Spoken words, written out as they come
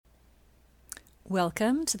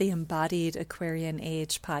Welcome to the Embodied Aquarian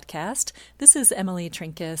Age podcast. This is Emily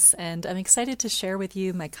Trinkus, and I'm excited to share with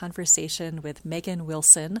you my conversation with Megan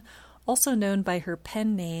Wilson, also known by her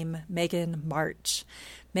pen name Megan March.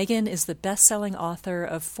 Megan is the best-selling author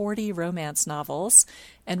of 40 romance novels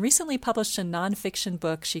and recently published a nonfiction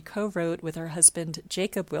book she co-wrote with her husband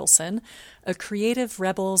Jacob Wilson, A Creative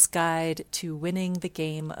Rebel's Guide to Winning the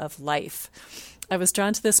Game of Life. I was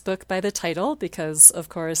drawn to this book by the title because, of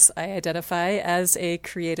course, I identify as a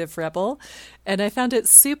creative rebel, and I found it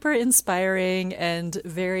super inspiring and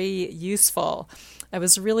very useful. I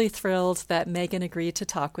was really thrilled that Megan agreed to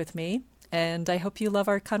talk with me, and I hope you love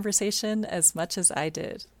our conversation as much as I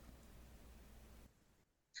did.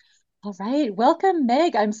 All right. Welcome,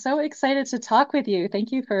 Meg. I'm so excited to talk with you.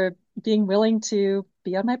 Thank you for being willing to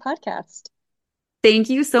be on my podcast. Thank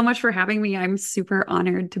you so much for having me. I'm super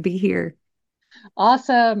honored to be here.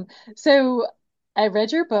 Awesome. So I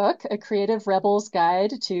read your book, A Creative Rebel's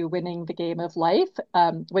Guide to Winning the Game of Life,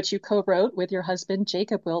 which you co-wrote with your husband,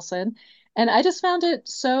 Jacob Wilson. And I just found it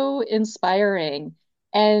so inspiring.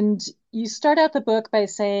 And you start out the book by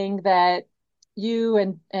saying that you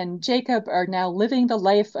and Jacob are now living the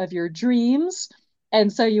life of your dreams.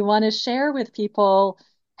 And so you want to share with people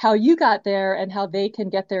how you got there and how they can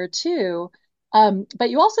get there too. But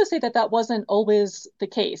you also say that that wasn't always the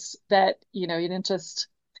case, that, you didn't just,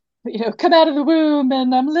 come out of the womb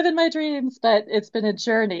and I'm living my dreams, but it's been a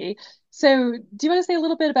journey. So do you want to say a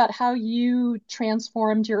little bit about how you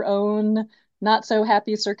transformed your own not so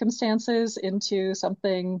happy circumstances into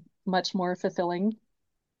something much more fulfilling?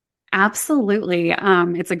 Absolutely.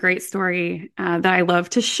 It's a great story that I love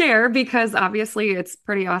to share because obviously it's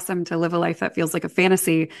pretty awesome to live a life that feels like a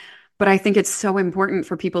fantasy. But I think it's so important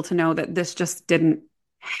for people to know that this just didn't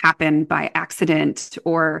happen by accident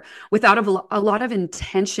or without a lot of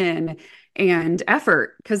intention and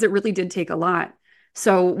effort, because it really did take a lot.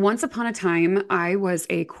 So once upon a time, I was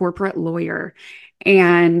a corporate lawyer,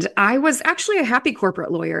 and I was actually a happy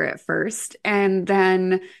corporate lawyer at first. And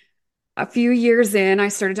then a few years in, I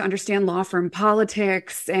started to understand law firm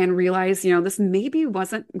politics and realized, this maybe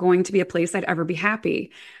wasn't going to be a place I'd ever be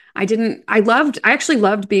happy. I actually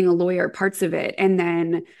loved being a lawyer, parts of it. And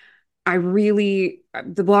then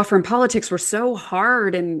the law firm politics were so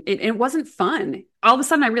hard and it wasn't fun. All of a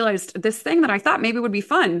sudden, I realized this thing that I thought maybe would be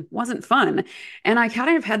fun wasn't fun. And I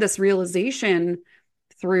kind of had this realization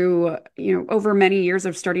through, over many years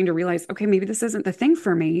of starting to realize, okay, maybe this isn't the thing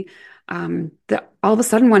for me. That all of a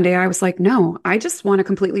sudden one day I was like, no, I just want a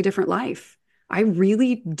completely different life. I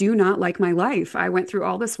really do not like my life. I went through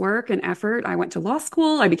all this work and effort. I went to law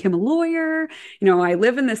school. I became a lawyer. I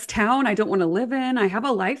live in this town I don't want to live in. I have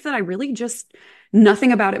a life that I really just,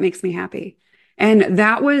 nothing about it makes me happy. And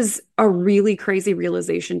that was a really crazy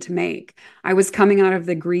realization to make. I was coming out of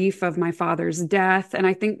the grief of my father's death. And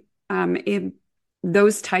I think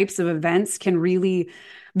those types of events can really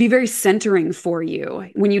be very centering for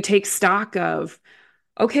you when you take stock of,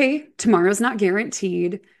 okay, tomorrow's not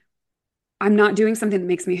guaranteed. I'm not doing something that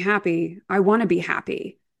makes me happy. I want to be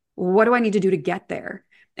happy. What do I need to do to get there?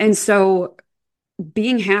 And so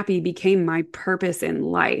being happy became my purpose in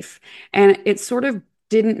life. And it sort of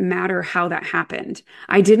didn't matter how that happened.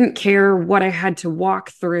 I didn't care what I had to walk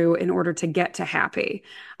through in order to get to happy.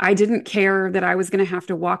 I didn't care that I was going to have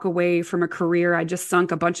to walk away from a career I just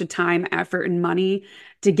sunk a bunch of time, effort, and money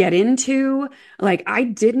to get into. Like, I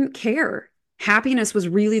didn't care. Happiness was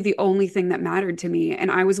really the only thing that mattered to me.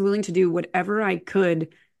 And I was willing to do whatever I could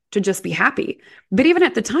to just be happy. But even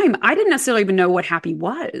at the time, I didn't necessarily even know what happy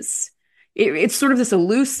was. It's sort of this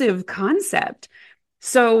elusive concept.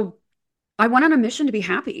 So I went on a mission to be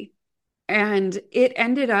happy. And it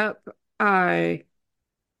ended up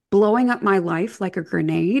blowing up my life like a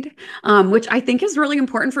grenade, which I think is really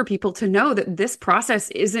important for people to know that this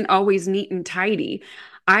process isn't always neat and tidy.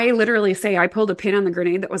 I literally say I pulled a pin on the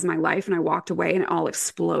grenade that was my life and I walked away and it all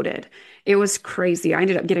exploded. It was crazy. I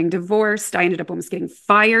ended up getting divorced. I ended up almost getting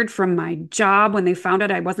fired from my job when they found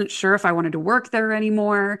out I wasn't sure if I wanted to work there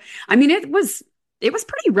anymore. I mean, it was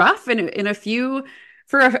pretty rough in a few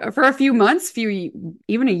for a few months,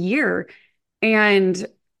 even a year. And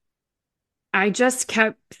I just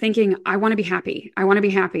kept thinking, I want to be happy. I want to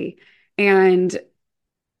be happy. And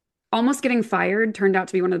almost getting fired turned out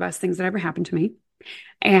to be one of the best things that ever happened to me.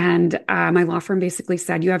 And my law firm basically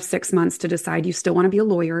said, you have 6 months to decide you still want to be a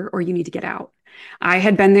lawyer or you need to get out. I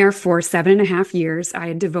had been there for 7.5 years. I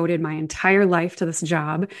had devoted my entire life to this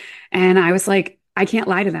job. And I was like, I can't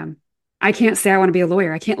lie to them. I can't say I want to be a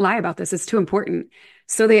lawyer. I can't lie about this. It's too important.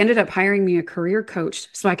 So they ended up hiring me a career coach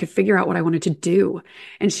so I could figure out what I wanted to do.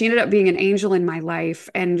 And she ended up being an angel in my life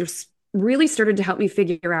and just really started to help me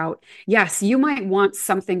figure out, yes, you might want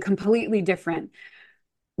something completely different,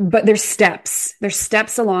 but there's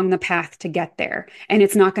steps along the path to get there, and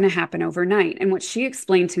it's not going to happen overnight. And what she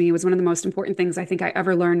explained to me was one of the most important things I think I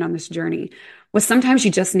ever learned on this journey was sometimes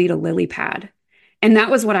you just need a lily pad. And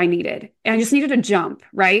that was what I needed. And I just needed to jump,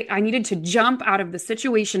 right? I needed to jump out of the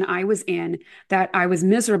situation I was in, that I was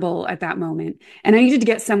miserable at that moment, and I needed to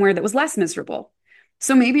get somewhere that was less miserable.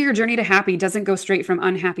 So maybe your journey to happy doesn't go straight from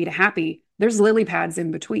unhappy to happy. There's lily pads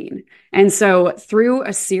in between. And so through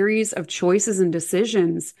a series of choices and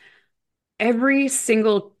decisions, every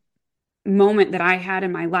single moment that I had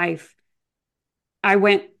in my life, I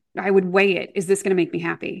went, I would weigh it. Is this going to make me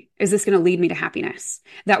happy? Is this going to lead me to happiness?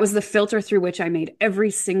 That was the filter through which I made every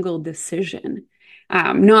single decision.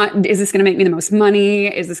 Not, is this going to make me the most money?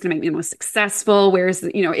 Is this going to make me the most successful? Where is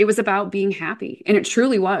the, it was about being happy. And it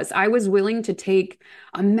truly was. I was willing to take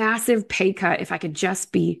a massive pay cut if I could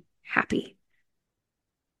just be happy.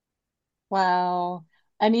 Wow.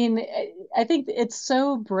 I mean, I think it's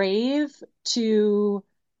so brave to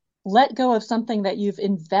let go of something that you've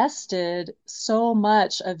invested so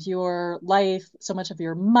much of your life, so much of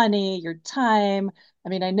your money, your time. I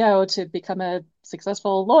mean, I know to become a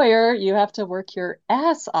successful lawyer, you have to work your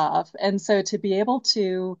ass off. And so to be able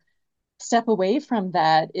to step away from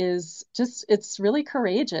that is just, it's really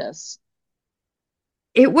courageous.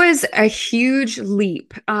 It was a huge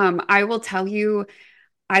leap. I will tell you,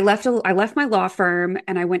 I left my law firm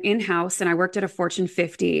and I went in-house and I worked at a Fortune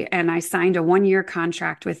 50 and I signed a 1 year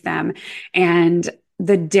contract with them. And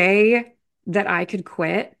the day that I could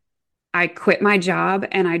quit, I quit my job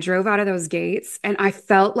and I drove out of those gates and I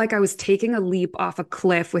felt like I was taking a leap off a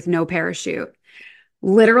cliff with no parachute.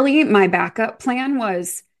 Literally, my backup plan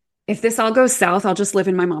was if this all goes south, I'll just live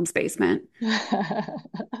in my mom's basement.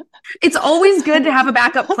 It's always good to have a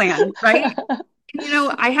backup plan, right?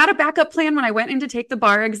 I had a backup plan when I went in to take the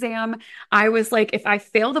bar exam. I was like, if I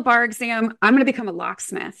fail the bar exam, I'm going to become a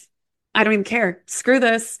locksmith. I don't even care. Screw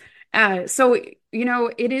this.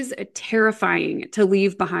 It is terrifying to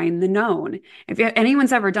leave behind the known. If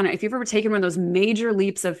anyone's ever done it, if you've ever taken one of those major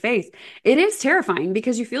leaps of faith, it is terrifying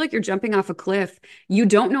because you feel like you're jumping off a cliff. You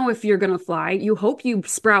don't know if you're going to fly. You hope you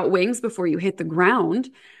sprout wings before you hit the ground,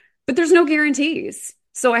 but there's no guarantees.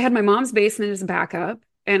 So I had my mom's basement as a backup.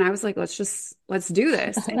 And I was like, let's do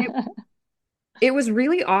this. And it was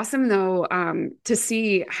really awesome though, to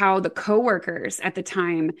see how the coworkers at the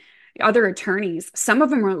time, other attorneys, some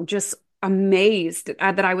of them were just amazed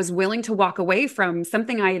that I was willing to walk away from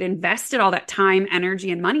something I had invested all that time,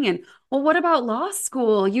 energy, and money in. Well, what about law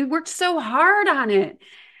school? You worked so hard on it.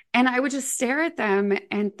 And I would just stare at them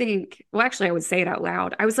and think, well, actually, I would say it out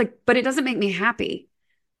loud. I was like, but it doesn't make me happy.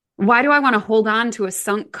 Why do I want to hold on to a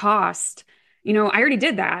sunk cost? I already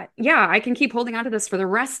did that. Yeah, I can keep holding on to this for the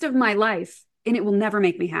rest of my life and it will never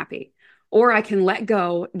make me happy. Or I can let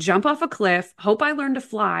go, jump off a cliff, hope I learn to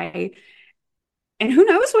fly, and who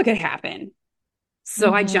knows what could happen.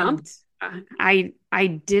 So I Mhm. jumped. I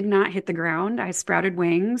did not hit the ground. I sprouted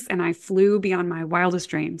wings and I flew beyond my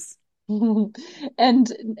wildest dreams. And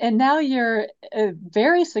and now you're a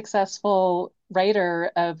very successful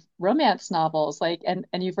writer of romance novels, like and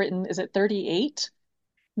you've written, is it 38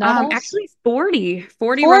 novels? Actually 40 romance.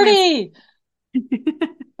 40.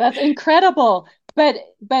 That's incredible. But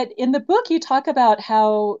in the book you talk about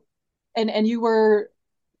how and you were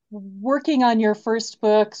working on your first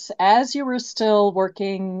books as you were still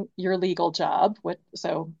working your legal job.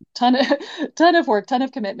 So ton of work, ton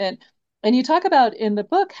of commitment. And you talk about in the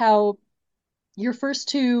book how your first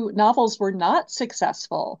two novels were not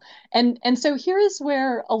successful. And so here is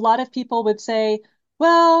where a lot of people would say,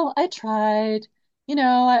 well, I tried.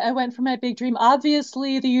 I went for my big dream.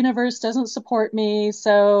 Obviously, the universe doesn't support me,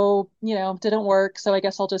 so, didn't work. So I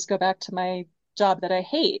guess I'll just go back to my job that I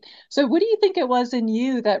hate. So what do you think it was in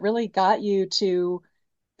you that really got you to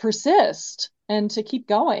persist and to keep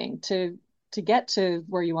going to get to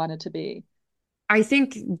where you wanted to be? I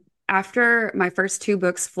think after my first two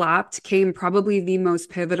books flopped came probably the most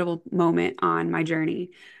pivotal moment on my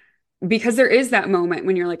journey. Because there is that moment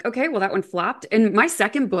when you're like, okay, well, that one flopped. And my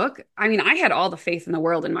second book, I mean, I had all the faith in the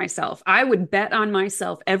world in myself. I would bet on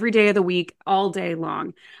myself every day of the week, all day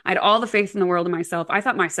long. I had all the faith in the world in myself. I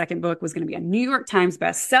thought my second book was going to be a New York Times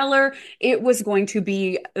bestseller. It was going to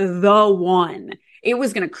be the one. It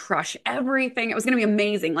was going to crush everything. It was going to be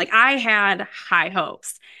amazing. Like I had high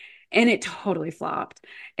hopes and it totally flopped.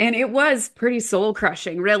 And it was pretty soul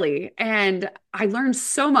crushing, really. And I learned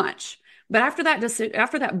so much. But after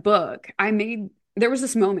that book, there was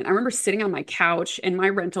this moment. I remember sitting on my couch in my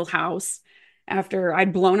rental house after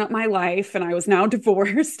I'd blown up my life and I was now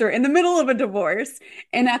divorced or in the middle of a divorce.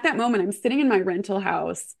 And at that moment, I'm sitting in my rental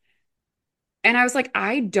house and I was like,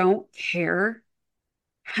 I don't care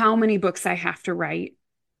how many books I have to write.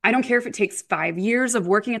 I don't care if it takes 5 years of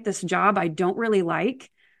working at this job I don't really like.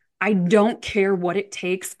 I don't care what it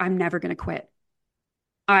takes. I'm never going to quit.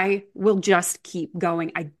 I will just keep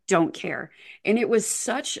going. I don't care. And it was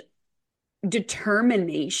such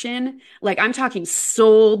determination. Like I'm talking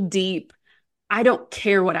soul deep. I don't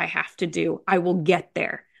care what I have to do. I will get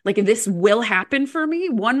there. Like this will happen for me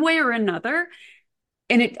one way or another.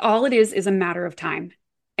 And it all it is a matter of time.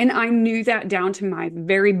 And I knew that down to my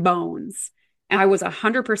very bones. And I was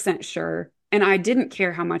 100% sure. And I didn't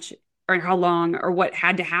care how much or how long or what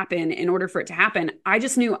had to happen in order for it to happen. I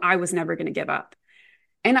just knew I was never going to give up.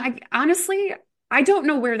 And I honestly, I don't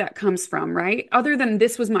know where that comes from, right? Other than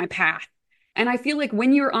this was my path. And I feel like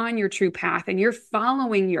when you're on your true path and you're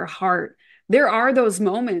following your heart, there are those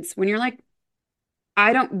moments when you're like,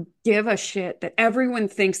 I don't give a shit that everyone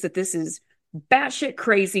thinks that this is batshit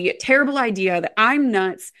crazy, a terrible idea, that I'm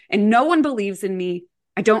nuts and no one believes in me.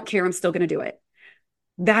 I don't care. I'm still going to do it.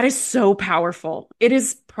 That is so powerful. It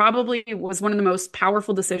is probably was one of the most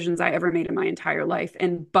powerful decisions I ever made in my entire life.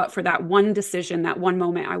 And but for that one decision, that one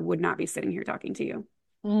moment, I would not be sitting here talking to you.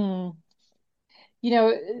 Mm. You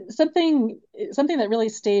know, something that really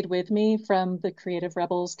stayed with me from the Creative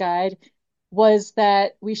Rebels Guide was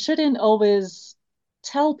that we shouldn't always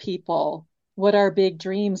tell people what our big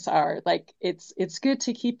dreams are. Like it's good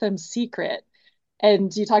to keep them secret.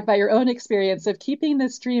 And you talk about your own experience of keeping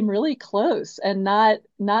this dream really close and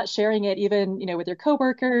not sharing it even, with your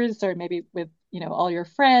coworkers or maybe with, all your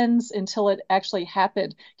friends until it actually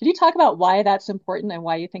happened. Can you talk about why that's important and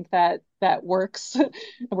why you think that works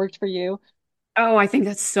worked for you? Oh, I think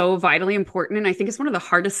that's so vitally important. And I think it's one of the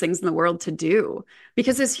hardest things in the world to do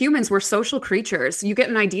because as humans, we're social creatures. You get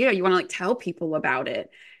an idea, you want to like tell people about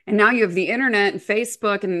it. And now you have the internet and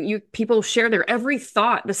Facebook and people share their every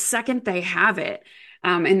thought the second they have it.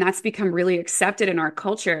 And that's become really accepted in our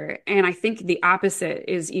culture. And I think the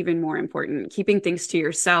opposite is even more important. Keeping things to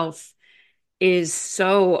yourself is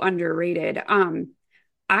so underrated.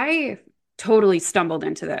 I totally stumbled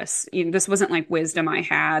into this. This wasn't like wisdom I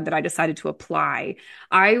had that I decided to apply.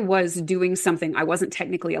 I was doing something I wasn't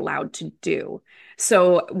technically allowed to do.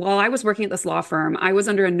 So while I was working at this law firm, I was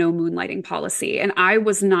under a no moonlighting policy, and I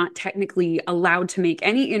was not technically allowed to make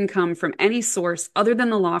any income from any source other than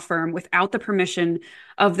the law firm without the permission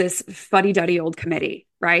of this fuddy-duddy old committee,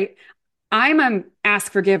 right? I'm a ask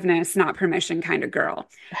forgiveness, not permission kind of girl.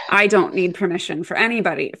 I don't need permission for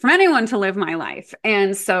anybody, from anyone to live my life.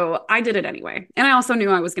 And so I did it anyway. And I also knew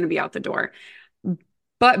I was going to be out the door.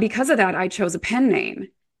 But because of that, I chose a pen name.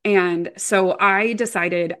 And so I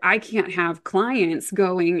decided I can't have clients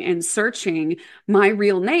going and searching my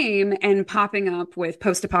real name and popping up with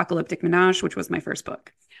Post Apocalyptic Minaj, which was my first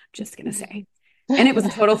book. Just going to say. And it was a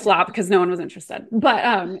total flop because no one was interested.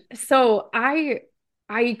 But so I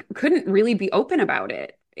couldn't really be open about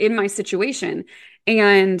it in my situation.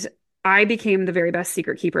 And I became the very best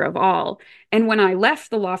secret keeper of all. And when I left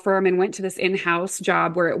the law firm and went to this in-house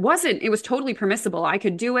job where it was totally permissible. I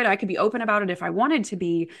could do it. I could be open about it if I wanted to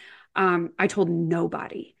be. I told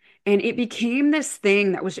nobody. And it became this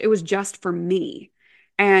thing it was just for me.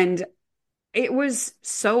 And it was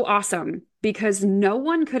so awesome because no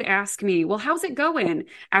one could ask me, well, how's it going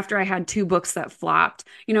after I had two books that flopped?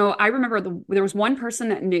 I remember there was one person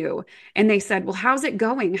that knew and they said, well, how's it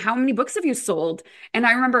going? How many books have you sold? And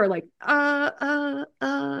I remember like,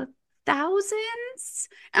 thousands.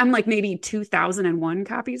 I'm like maybe 2001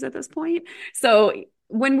 copies at this point. So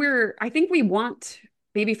I think we want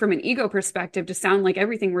maybe from an ego perspective to sound like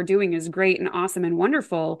everything we're doing is great and awesome and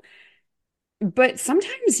wonderful. But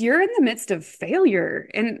sometimes you're in the midst of failure,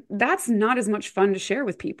 and that's not as much fun to share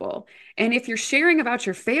with people. And if you're sharing about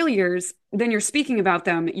your failures, then you're speaking about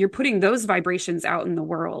them, you're putting those vibrations out in the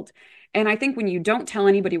world. And I think when you don't tell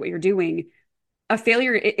anybody what you're doing, a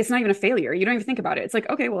failure, it's not even a failure. You don't even think about it. It's like,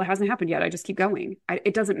 okay, well, it hasn't happened yet. I just keep going.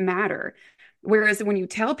 It doesn't matter. Whereas when you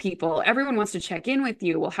tell people, everyone wants to check in with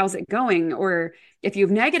you. Well, how's it going? Or if you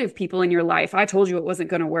have negative people in your life, I told you it wasn't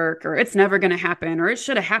going to work, or it's never going to happen, or it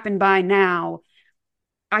should have happened by now.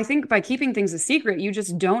 I think by keeping things a secret, you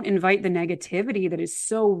just don't invite the negativity that is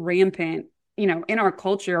so rampant, in our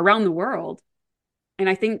culture around the world. And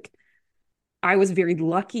I think I was very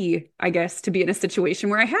lucky, I guess, to be in a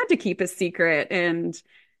situation where I had to keep a secret. And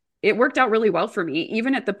it worked out really well for me,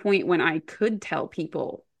 even at the point when I could tell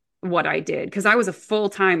people what I did, because I was a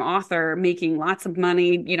full-time author making lots of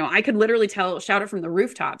money. I could literally shout it from the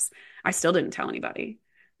rooftops. I still didn't tell anybody.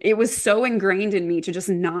 it was so ingrained in me to just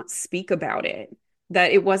not speak about it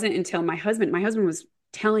that it wasn't until my husband was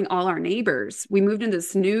telling all our neighbors. We moved into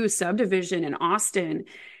this new subdivision in Austin,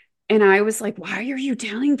 and I was like, "Why are you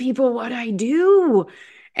telling people what I do?"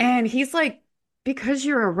 And he's like, "Because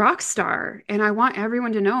you're a rock star, and I want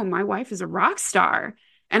everyone to know my wife is a rock star."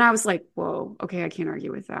 And I was like, "Whoa, okay, I can't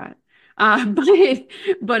argue with that."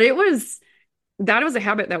 But it was that was a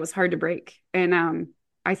habit that was hard to break. And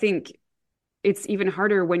I think it's even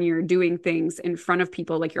harder when you're doing things in front of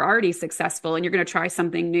people, like you're already successful and you're going to try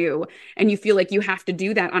something new and you feel like you have to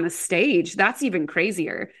do that on a stage. That's even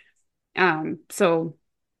crazier. So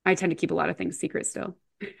I tend to keep a lot of things secret still.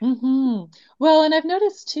 Hmm. Well, and I've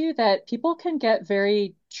noticed too that people can get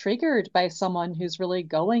very triggered by someone who's really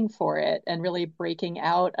going for it and really breaking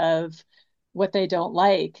out of what they don't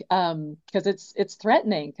like, because it's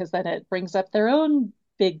threatening, because then it brings up their own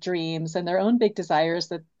big dreams and their own big desires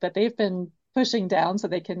that they've been pushing down so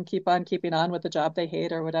they can keep on keeping on with the job they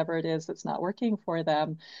hate or whatever it is that's not working for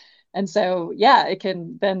them. And so, yeah, it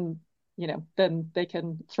can then, then they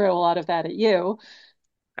can throw a lot of that at you.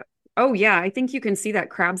 Oh yeah, I think you can see that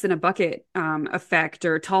crabs in a bucket effect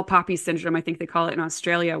or tall poppy syndrome, I think they call it in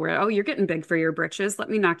Australia, where, oh, you're getting big for your britches. Let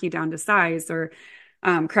me knock you down to size. Or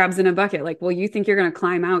crabs in a bucket, like, well, you think you're going to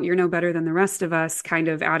climb out. You're no better than the rest of us kind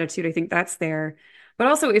of attitude. I think that's there. But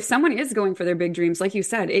also, if someone is going for their big dreams, like you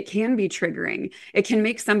said, it can be triggering. It can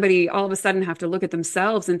make somebody all of a sudden have to look at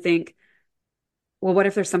themselves and think, well, what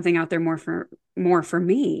if there's something out there more for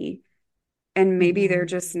me? And maybe they're Hmm.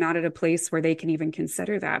 just not at a place where they can even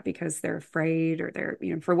consider that because they're afraid or they're,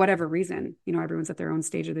 for whatever reason, everyone's at their own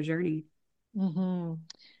stage of the journey. Hmm.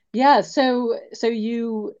 Yeah, so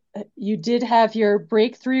you did have your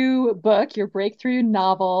breakthrough book, your breakthrough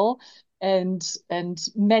novel, and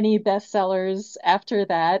many bestsellers after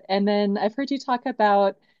that. And then I've heard you talk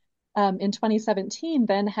about in 2017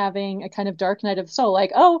 then having a kind of dark night of the soul,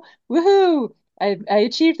 like, oh, woohoo, I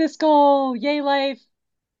achieved this goal, yay life,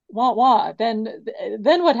 wah wah. Then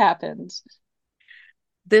what happened?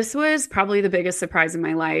 This was probably the biggest surprise in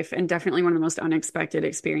my life and definitely one of the most unexpected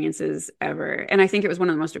experiences ever. And I think it was one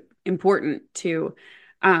of the most important too.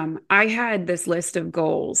 I had this list of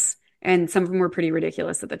goals, and some of them were pretty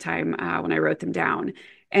ridiculous at the time when I wrote them down.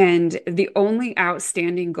 And the only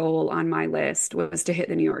outstanding goal on my list was to hit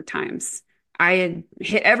the New York Times. I had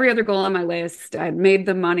hit every other goal on my list. I had made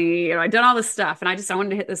the money, I'd done all this stuff, and I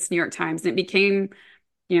wanted to hit this New York Times. And it became,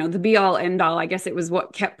 the be all end all. I guess it was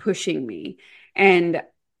what kept pushing me. And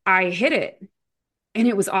I hit it and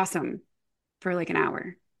it was awesome for like an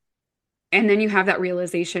hour. And then you have that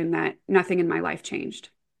realization that nothing in my life changed.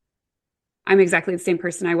 I'm exactly the same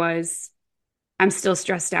person I was. I'm still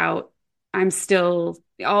stressed out. I'm still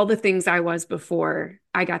all the things I was before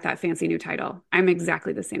I got that fancy new title. I'm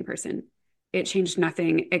exactly the same person. It changed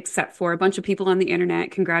nothing except for a bunch of people on the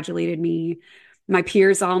internet congratulated me. My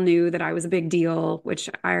peers all knew that I was a big deal, which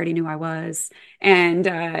I already knew I was. And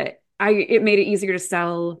it made it easier to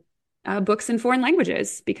sell books in foreign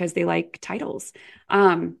languages because they like titles.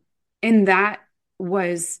 Um, and that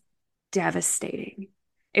was devastating.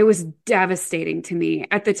 It was devastating to me.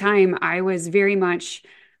 At the time, I was very much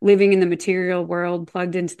living in the material world,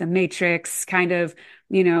 plugged into the matrix, kind of,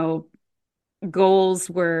 you know, goals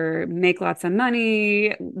were make lots of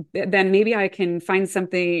money, then maybe I can find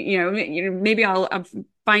something, maybe I'll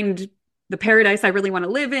find the paradise I really want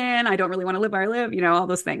to live in. I don't really want to live where I live, all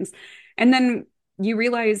those things. And then you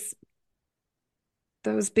realize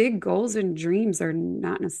those big goals and dreams are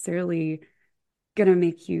not necessarily going to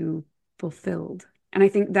make you fulfilled. And I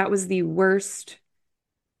think that was the worst,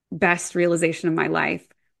 best realization of my life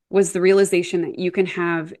was the realization that you can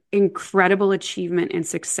have incredible achievement and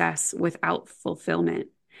success without fulfillment.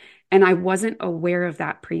 And I wasn't aware of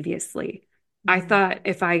that previously. I Mm. thought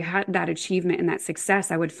if I had that achievement and that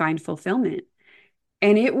success, I would find fulfillment.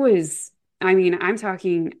 And it was, I mean, I'm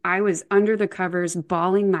talking, I was under the covers,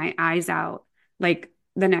 bawling my eyes out like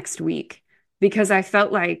the next week because I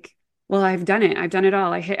felt like, well, I've done it. I've done it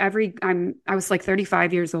all. I was like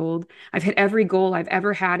 35 years old. I've hit every goal I've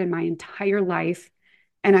ever had in my entire life.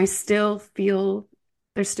 And I still feel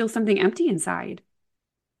there's still something empty inside.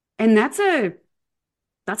 And that's a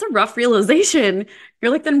rough realization.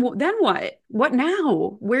 You're like, then what? What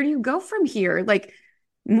now? Where do you go from here? Like,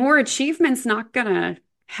 more achievements not gonna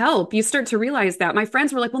help. You start to realize that. My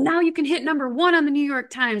friends were like, well, now you can hit number one on the New York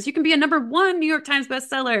Times. You can be a number one New York Times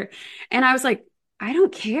bestseller. And I was like, I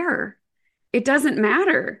don't care. It doesn't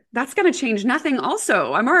matter. That's gonna change nothing,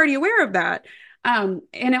 also. I'm already aware of that. And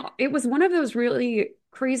it was one of those really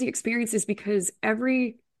crazy experiences because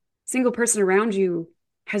every single person around you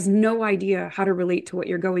has no idea how to relate to what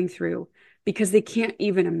you're going through. because they can't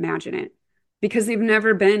even imagine it, because they've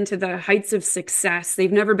never been to the heights of success.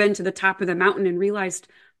 They've never been to the top of the mountain and realized,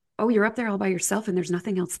 oh, you're up there all by yourself and there's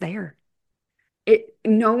nothing else there.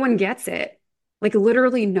 No one gets it. Like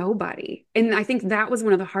literally nobody. And I think that was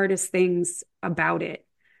one of the hardest things about it,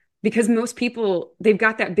 because most people, they've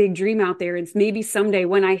got that big dream out there. And maybe someday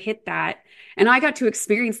when I hit that, and I got to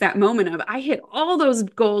experience that moment of I hit all those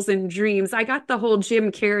goals and dreams. I got the whole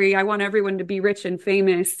Jim Carrey, I want everyone to be rich and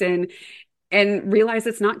famous, and realize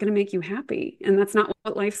it's not going to make you happy. And that's not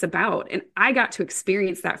what life's about. And I got to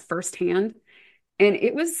experience that firsthand. And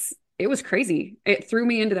it was crazy. It threw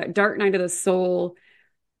me into that dark night of the soul.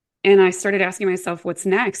 And I started asking myself, what's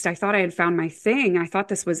next? I thought I had found my thing. I thought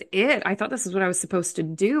this was it. I thought this is what I was supposed to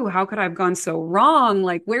do. How could I have gone so wrong?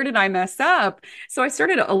 Like, where did I mess up? So I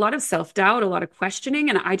started a lot of self-doubt, a lot of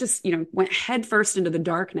questioning, and I just, went headfirst into the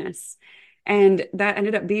darkness. And that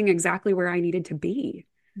ended up being exactly where I needed to be.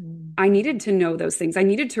 Mm. I needed to know those things. I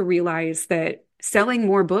needed to realize that selling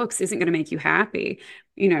more books isn't going to make you happy.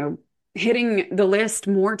 You know, hitting the list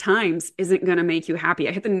more times isn't going to make you happy.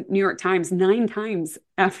 I hit the New York Times 9 times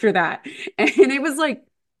after that. And it was like,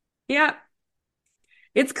 yeah,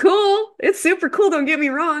 it's cool. It's super cool. Don't get me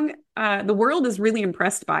wrong. The world is really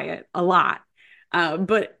impressed by it a lot.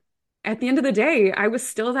 But at the end of the day, I was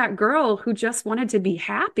still that girl who just wanted to be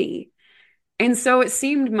happy. And so it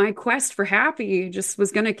seemed my quest for happy just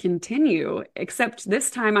was going to continue, except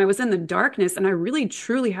this time I was in the darkness and I really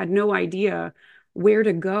truly had no idea where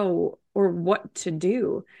to go or what to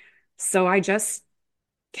do. So I just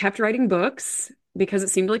kept writing books because it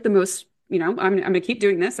seemed like the most, I'm going to keep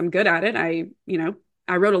doing this. I'm good at it.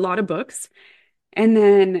 I wrote a lot of books. And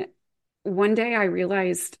then one day I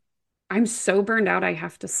realized I'm so burned out, I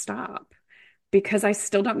have to stop because I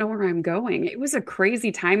still don't know where I'm going. It was a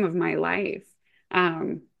crazy time of my life.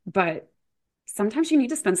 But sometimes you need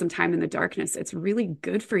to spend some time in the darkness. It's really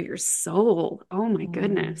good for your soul. Oh my Mm.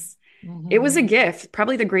 goodness. It was a Mhm. gift,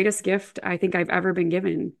 probably the greatest gift I think I've ever been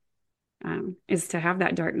given, is to have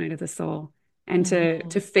that dark night of the soul and to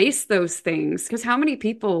Mhm. face those things. Because how many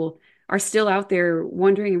people are still out there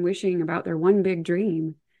wondering and wishing about their one big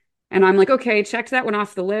dream? And I'm like, okay, checked that one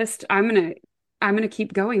off the list. I'm gonna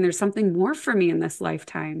keep going. There's something more for me in this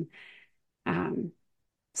lifetime. Um,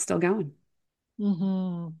 Still going.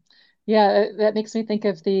 Hmm. Yeah, that makes me think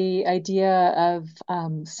of the idea of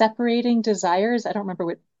separating desires. I don't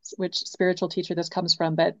remember which spiritual teacher this comes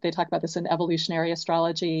from, but they talk about this in evolutionary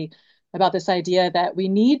astrology, about this idea that we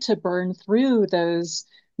need to burn through those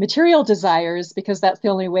material desires because that's the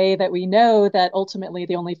only way that we know that ultimately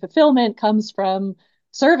the only fulfillment comes from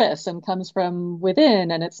service and comes from within.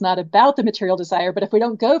 And it's not about the material desire, but if we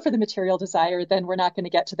don't go for the material desire, then we're not going to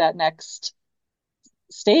get to that next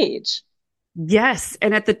stage. Yes,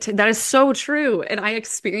 and that is so true, and I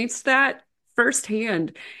experienced that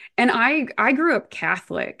firsthand. And I grew up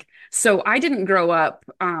Catholic, so I didn't grow up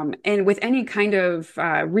and with any kind of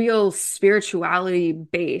real spirituality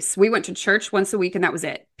base. We went to church once a week, and that was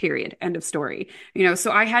it. Period. End of story.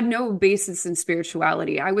 So I had no basis in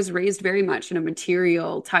spirituality. I was raised very much in a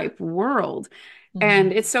material type world,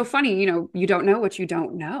 and Mhm. it's so funny. You don't know what you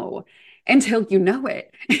don't know until you know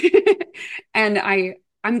it. And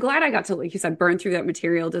I'm glad I got to, like you said, burn through that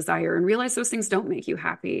material desire and realize those things don't make you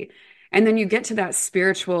happy. And then you get to that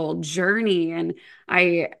spiritual journey. And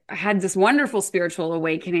I had this wonderful spiritual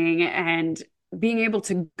awakening and being able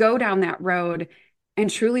to go down that road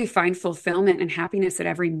and truly find fulfillment and happiness at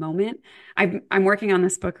every moment. I'm working on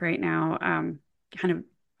this book right now. Kind of,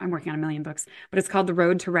 I'm working on a million books, but it's called The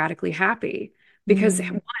Road to Radically Happy because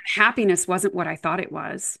Mm. one, happiness wasn't what I thought it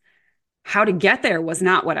was. How to get there was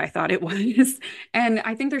not what I thought it was. And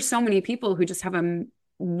I think there's so many people who just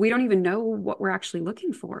we don't even know what we're actually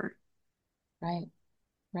looking for. Right,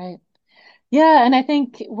 right. Yeah, and I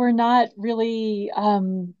think we're not really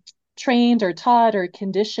trained or taught or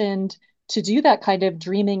conditioned to do that kind of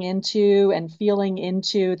dreaming into and feeling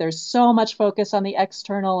into. There's so much focus on the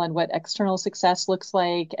external and what external success looks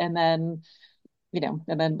like, and then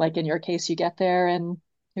like in your case, you get there and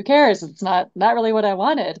who cares? It's not really what I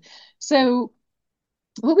wanted. So,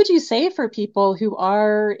 what would you say for people who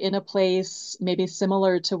are in a place maybe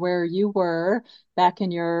similar to where you were back in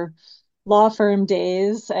your law firm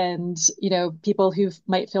days and people who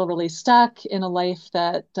might feel really stuck in a life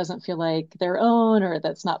that doesn't feel like their own or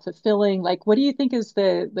that's not fulfilling? Like, what do you think is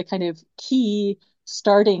the kind of key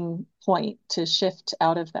starting point to shift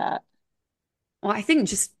out of that? Well, I think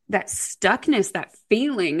just that stuckness, that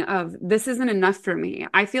feeling of this isn't enough for me.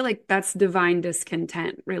 I feel like that's divine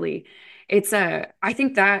discontent, really. I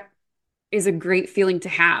think that is a great feeling to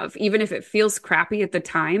have, even if it feels crappy at the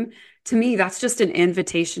time. To me, that's just an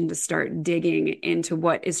invitation to start digging into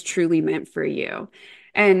what is truly meant for you.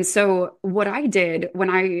 And so, what I did when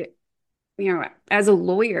as a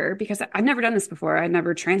lawyer, because I'd never done this before, I'd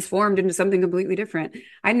never transformed into something completely different.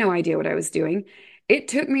 I had no idea what I was doing. It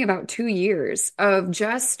took me about 2 years of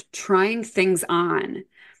just trying things on.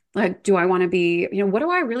 Like, do I want to be, what do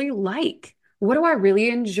I really like? What do I really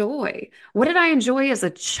enjoy? What did I enjoy as a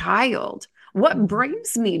child? What Mhm.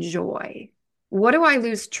 brings me joy? What do I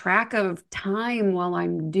lose track of time while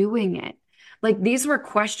I'm doing it? Like, these were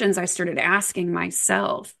questions I started asking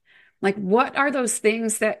myself. Like, what are those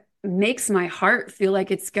things that makes my heart feel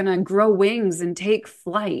like it's going to grow wings and take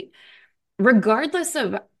flight, regardless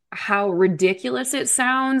of how ridiculous it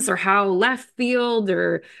sounds or how left field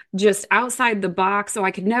or just outside the box. So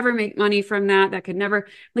I could never make money from that. That could never,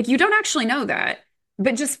 like, you don't actually know that.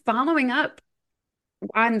 But just following up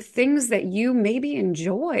on things that you maybe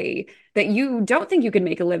enjoy that you don't think you could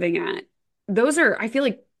make a living at. Those are, I feel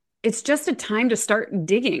like it's just a time to start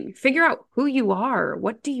digging, figure out who you are.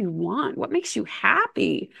 What do you want? What makes you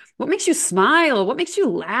happy? What makes you smile? What makes you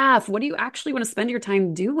laugh? What do you actually want to spend your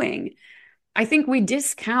time doing? I think we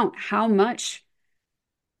discount how much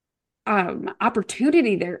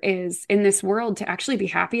opportunity there is in this world to actually be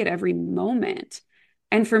happy at every moment.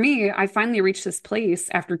 And for me, I finally reached this place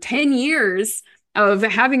after 10 years of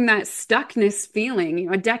having that stuckness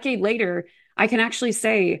feeling. A decade later, I can actually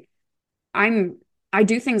say, I'm, I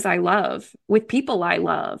do things I love with people I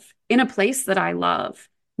love in a place that I love,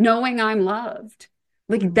 knowing I'm loved.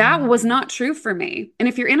 Like that Mhm. was not true for me. And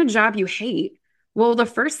if you're in a job you hate, well, the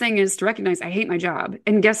first thing is to recognize I hate my job.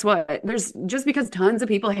 And guess what? There's just because tons of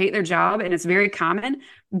people hate their job and it's very common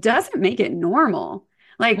doesn't make it normal.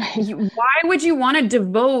 Like, Right. why would you want to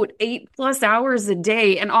devote 8+ hours a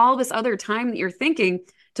day and all this other time that you're thinking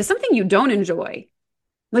to something you don't enjoy?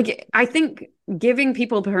 Like, I think giving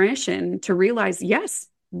people permission to realize, yes,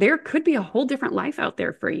 there could be a whole different life out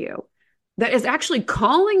there for you that is actually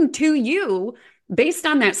calling to you based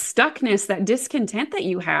on that stuckness, that discontent that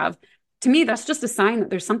you have. To me, that's just a sign that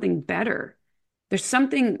there's something better. There's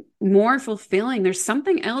something more fulfilling. There's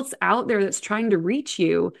something else out there that's trying to reach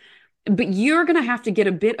you, but you're going to have to get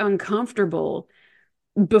a bit uncomfortable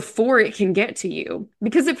before it can get to you.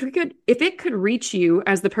 Because if it could reach you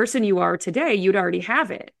as the person you are today, you'd already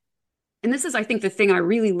have it. And this is, I think, the thing I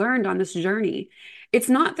really learned on this journey. It's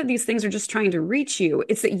not that these things are just trying to reach you,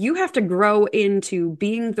 it's that you have to grow into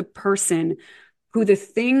being the person who the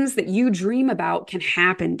things that you dream about can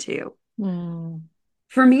happen to. Mm.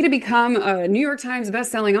 For me to become a New York Times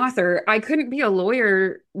bestselling author, I couldn't be a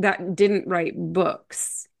lawyer that didn't write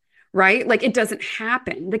books, right? Like it doesn't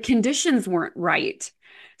happen. The conditions weren't right.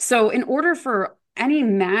 So, in order for any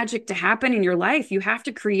magic to happen in your life, you have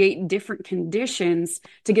to create different conditions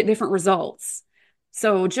to get different results.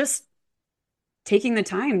 So, just taking the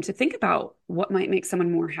time to think about what might make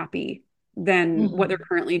someone more happy than what they're Mhm.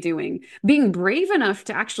 currently doing, being brave enough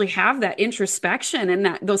to actually have that introspection and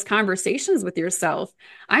that those conversations with yourself.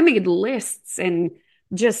 I made lists and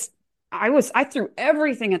just I threw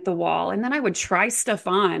everything at the wall and then I would try stuff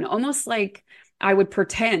on, almost like I would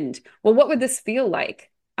pretend, well, what would this feel like?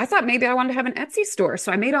 I thought maybe I wanted to have an Etsy store.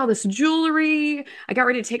 So I made all this jewelry. I got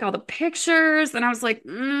ready to take all the pictures. And I was like,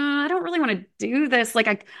 I don't really want to do this.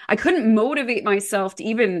 Like I couldn't motivate myself to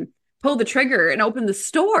even pull the trigger and open the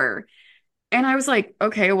store. And I was like,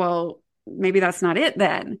 okay, well, maybe that's not it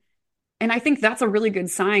then. And I think that's a really good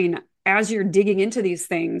sign as you're digging into these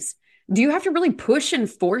things. Do you have to really push and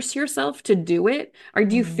force yourself to do it? Or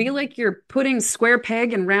do you feel Mhm. like you're putting square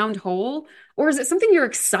peg in round hole? Or is it something you're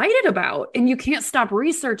excited about and you can't stop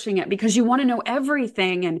researching it because you want to know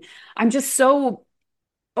everything? And I'm just so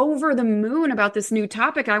over the moon about this new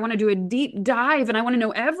topic. I want to do a deep dive and I want to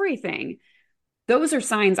know everything. Those are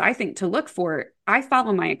signs I think to look for. I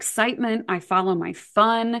follow my excitement, I follow my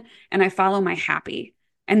fun, and I follow my happy.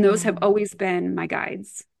 And those have Mhm. always been my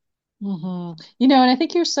guides. And I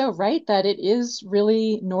think you're so right that it is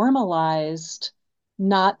really normalized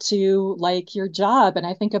not to like your job. And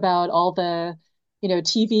I think about all the,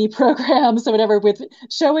 TV programs or whatever with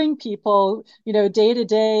showing people, day to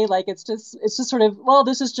day, like it's just sort of, well,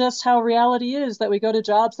 this is just how reality is, that we go to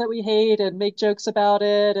jobs that we hate and make jokes about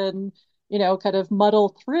it and, kind of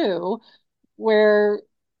muddle through where,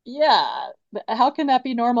 yeah, how can that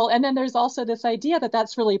be normal? And then there's also this idea that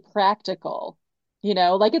that's really practical,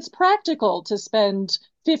 like it's practical to spend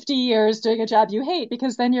 50 years doing a job you hate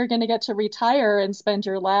because then you're going to get to retire and spend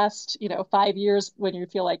your last, 5 years when you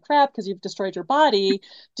feel like crap because you've destroyed your body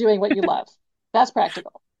doing what you love. That's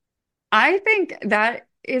practical. I think that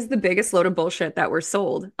is the biggest load of bullshit that we're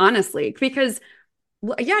sold, honestly, because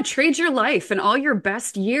well, yeah, trade your life and all your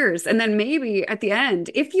best years. And then maybe at the end,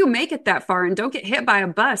 if you make it that far and don't get hit by a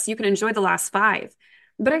bus, you can enjoy the last five.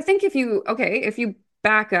 But I think if you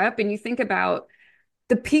back up and you think about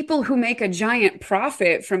the people who make a giant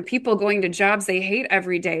profit from people going to jobs they hate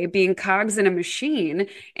every day, being cogs in a machine.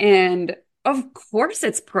 And of course,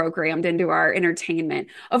 it's programmed into our entertainment.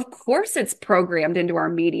 Of course, it's programmed into our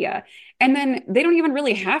media. And then they don't even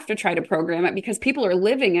really have to try to program it because people are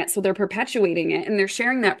living it. So they're perpetuating it and they're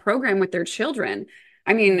sharing that program with their children.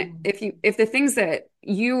 I mean, Mhm. if the things that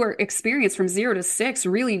you are experience from 0 to 6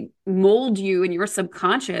 really mold you and your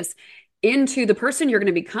subconscious into the person you're going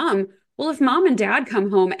to become, well, if mom and dad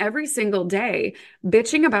come home every single day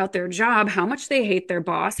bitching about their job, how much they hate their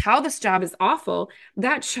boss, how this job is awful,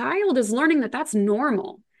 that child is learning that that's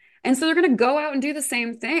normal. And so they're going to go out and do the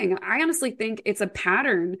same thing. I honestly think it's a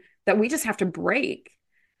pattern that we just have to break.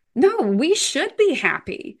 No, we should be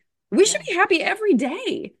happy. We should Yeah. be happy every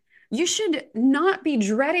day. You should not be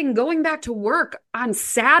dreading going back to work on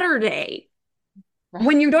Saturday Right.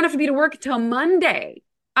 when you don't have to be to work until Monday.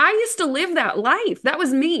 I used to live that life. That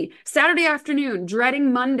was me. Saturday afternoon,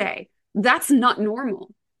 dreading Monday. That's not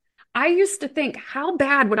normal. I used to think, how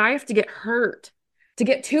bad would I have to get hurt to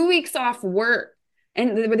get 2 weeks off work?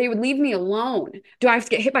 And they would leave me alone. Do I have to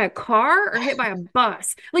get hit by a car or hit by a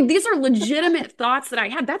bus? Like, these are legitimate thoughts that I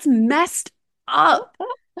had. That's messed up.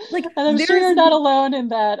 Like, And I'm sure there's you're not alone in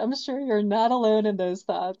that. I'm sure you're not alone in those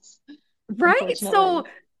thoughts, right. So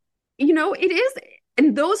unfortunately. it is.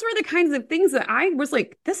 And those were the kinds of things that I was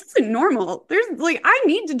like, this isn't normal. There's like, I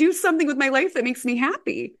need to do something with my life that makes me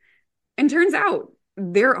happy. And turns out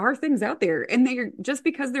there are things out there, and they're just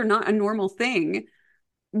because they're not a normal thing.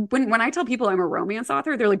 When I tell people I'm a romance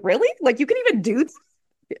author, they're like, really? Like, you can even do this?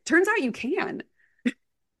 It turns out you can.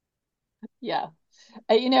 Yeah.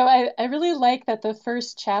 I really like that the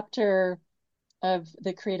first chapter of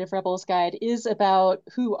the Creative Rebels Guide is about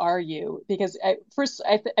who are you? Because I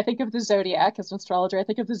think of the zodiac as an astrologer. I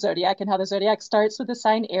think of the zodiac and how the zodiac starts with the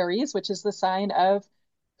sign Aries, which is the sign of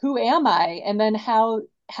who am I? And then how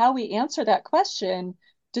we answer that question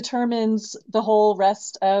determines the whole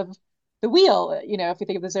rest of the wheel. If we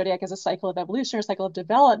think of the zodiac as a cycle of evolution or cycle of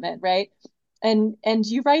development, right? And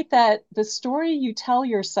you write that the story you tell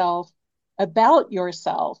yourself about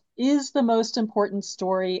yourself is the most important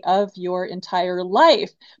story of your entire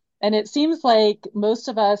life. And it seems like most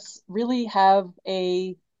of us really have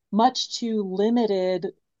a much too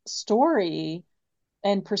limited story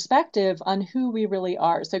and perspective on who we really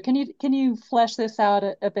are. So can you flesh this out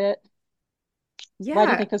a bit? Why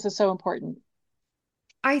do you Yeah, think this is so important?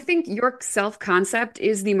 I think your self-concept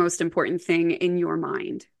is the most important thing in your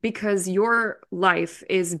mind because your life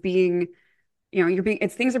is being you're being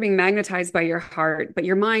it's things are being magnetized by your heart, but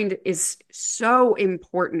your mind is so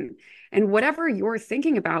important. And whatever you're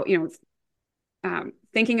thinking about,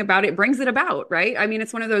 thinking about it brings it about, right? I mean,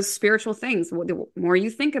 it's one of those spiritual things. The more you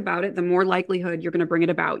think about it, the more likelihood you're going to bring it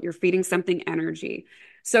about. You're feeding something energy.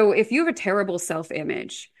 So if you have a terrible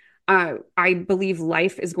self-image, I believe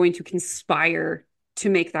life is going to conspire to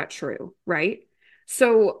make that true, right?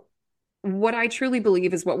 So what I truly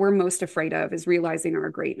believe is what we're most afraid of is realizing our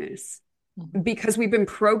greatness Mhm. because we've been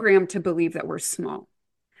programmed to believe that we're small.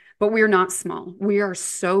 But we're not small. We are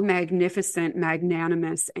so magnificent,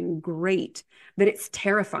 magnanimous, and great that it's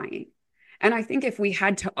terrifying. And I think if we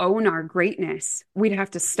had to own our greatness, we'd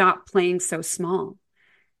have to stop playing so small.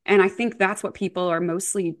 And I think that's what people are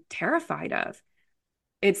mostly terrified of.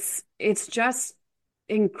 It's just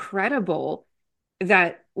incredible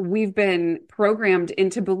that we've been programmed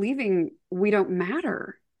into believing we don't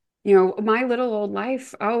matter. My little old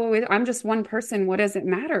life, oh, I'm just one person. What does it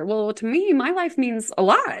matter? Well, to me, my life means a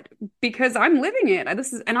lot because I'm living it.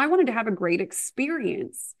 And I wanted to have a great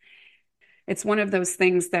experience. It's one of those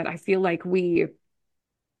things that I feel like we're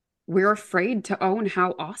afraid to own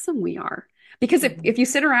how awesome we are. Because if Mhm. you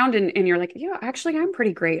sit around and you're like, yeah, actually, I'm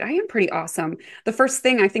pretty great. I am pretty awesome. The first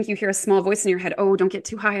thing I think you hear a small voice in your head, oh, don't get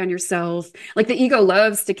too high on yourself. Like the ego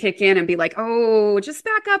loves to kick in and be like, oh, just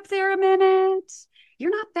back up there a minute.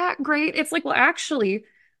 You're not that great. It's like, well, actually,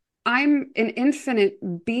 I'm an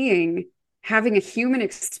infinite being having a human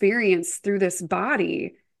experience through this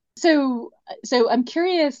body. So, so I'm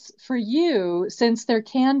curious for you, since there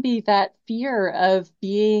can be that fear of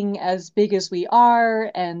being as big as we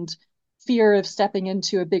are and fear of stepping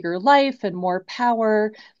into a bigger life and more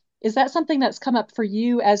power. Is that something that's come up for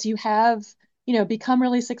you as you have, become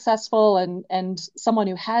really successful and someone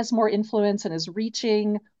who has more influence and is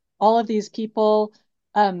reaching all of these people?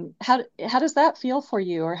 How does that feel for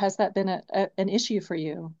you, or has that been an issue for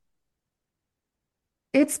you?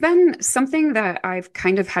 It's been something that I've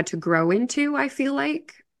kind of had to grow into, I feel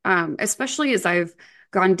like, especially as I've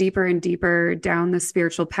gone deeper and deeper down the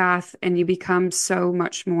spiritual path, and you become so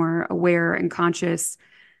much more aware and conscious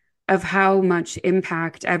of how much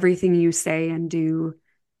impact everything you say and do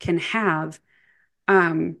can have.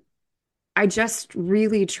 Um, I just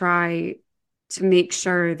really try to make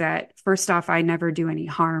sure that, first off, I never do any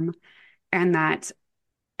harm, and that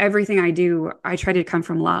everything I do, I try to come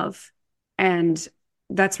from love. And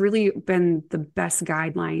that's really been the best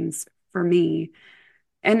guidelines for me.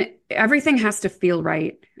 And everything has to feel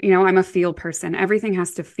right. I'm a feel person. Everything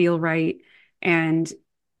has to feel right. And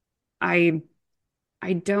I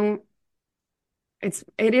I don't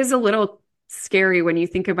it is a little scary when you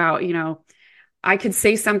think about, I could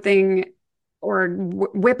say something or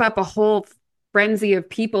whip up a whole frenzy of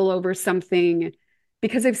people over something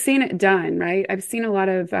because I've seen it done, right? I've seen a lot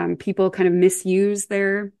of people kind of misuse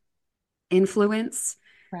their influence.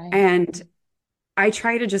 Right. And I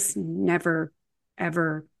try to just never,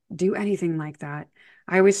 ever do anything like that.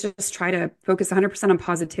 I always just try to focus 100% on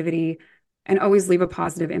positivity and always leave a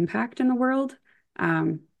positive impact in the world.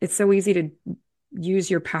 It's so easy to use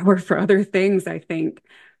your power for other things, I think.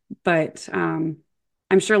 But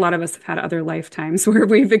I'm sure a lot of us have had other lifetimes where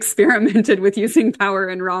we've experimented with using power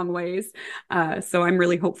in wrong ways. So I'm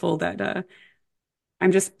really hopeful that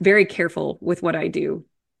I'm just very careful with what I do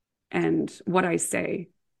and what I say.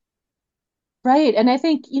 Right. And I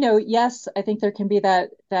think, yes, I think there can be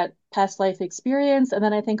that past life experience. And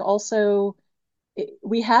then I think also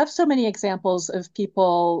we have so many examples of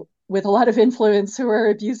people with a lot of influence who are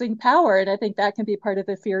abusing power. And I think that can be part of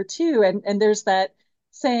the fear too. And there's that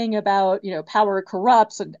saying about, power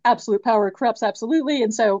corrupts and absolute power corrupts absolutely.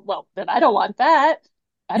 And so, well, then I don't want that.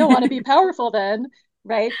 I don't want to be powerful then,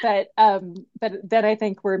 right? But then I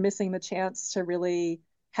think we're missing the chance to really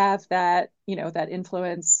have that, that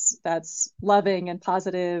influence that's loving and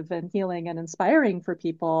positive and healing and inspiring for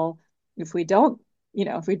people if we don't,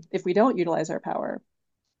 if we don't utilize our power.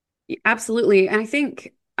 Absolutely. And I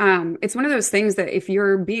think it's one of those things that if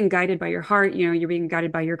you're being guided by your heart, you're being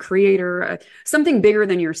guided by your creator, something bigger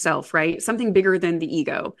than yourself, right? Something bigger than the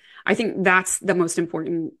ego. I think that's the most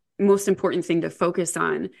important thing to focus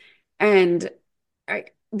on. And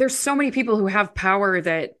there's so many people who have power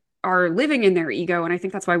that are living in their ego. And I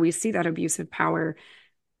think that's why we see that abusive power.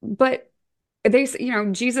 But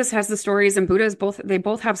Jesus has the stories and they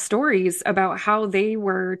both have stories about how they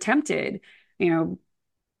were tempted. You know,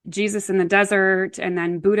 Jesus in the desert, and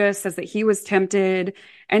then Buddha says that he was tempted.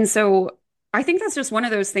 And so I think that's just one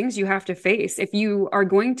of those things you have to face. If you are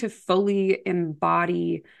going to fully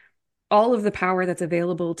embody all of the power that's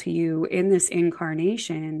available to you in this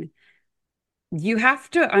incarnation, you have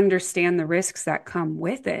to understand the risks that come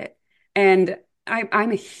with it. And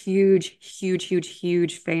I'm a huge, huge, huge,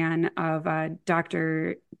 huge fan of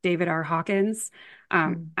Dr. David R. Hawkins.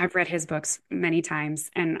 Mm. I've read his books many times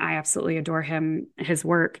and I absolutely adore his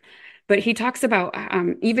work. But he talks about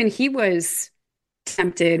even he was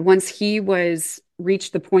tempted once he was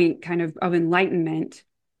reached the point kind of enlightenment,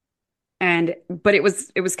 and but it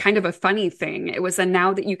was kind of a funny thing. It was a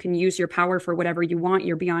now that you can use your power for whatever you want,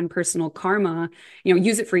 you're beyond personal karma,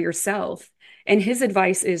 use it for yourself. And his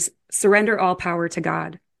advice is surrender all power to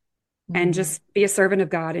God and Mm. just be a servant of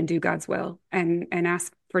God and do God's will and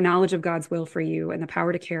ask for knowledge of God's will for you and the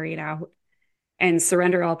power to carry it out and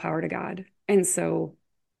surrender all power to God. And so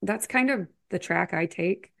that's kind of the track I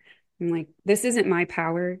take. I'm like, this isn't my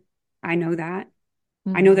power. I know that.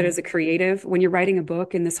 I know that Mhm. as a creative, when you're writing a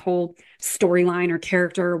book and this whole storyline or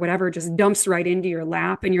character or whatever just dumps right into your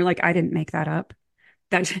lap and you're like, I didn't make that up.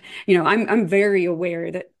 That, I'm very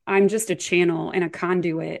aware that I'm just a channel and a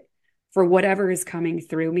conduit for whatever is coming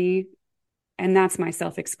through me. And that's my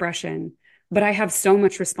self-expression. But I have so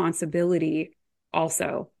much responsibility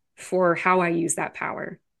also for how I use that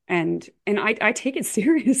power. And I take it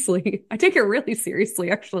seriously. I take it really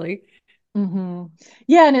seriously, actually. Hmm.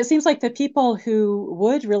 Yeah, and it seems like the people who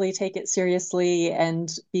would really take it seriously and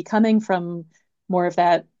be coming from more of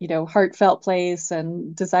that, heartfelt place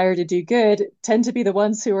and desire to do good tend to be the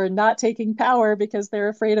ones who are not taking power because they're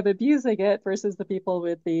afraid of abusing it versus the people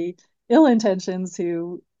with the ill intentions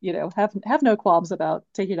who, have no qualms about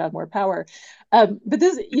taking on more power. But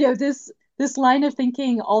this line of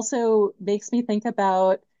thinking also makes me think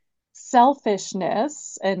about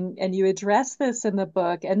selfishness, and you address this in the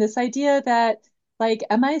book, and this idea that, like,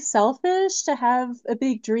 am I selfish to have a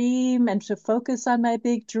big dream and to focus on my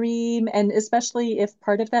big dream, and especially if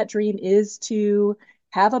part of that dream is to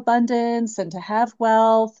have abundance and to have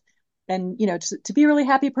wealth and, to be a really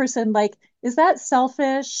happy person, like, is that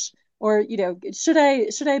selfish? Or, should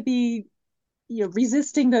I be,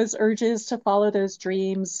 resisting those urges to follow those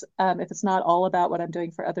dreams, if it's not all about what I'm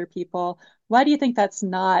doing for other people. Why do you think that's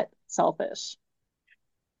not selfish?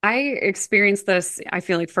 I experienced this, I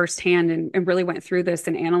feel like firsthand and really went through this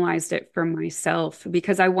and analyzed it for myself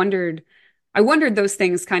because I wondered those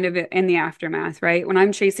things kind of in the aftermath, right? When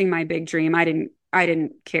I'm chasing my big dream, I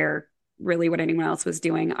didn't care really what anyone else was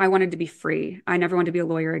doing. I wanted to be free. I never wanted to be a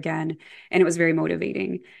lawyer again. And it was very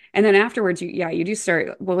motivating. And then afterwards, you do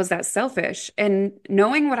start, well, was that selfish? And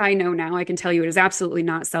knowing what I know now, I can tell you it is absolutely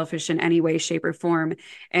not selfish in any way, shape, or form.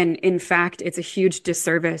 And in fact, it's a huge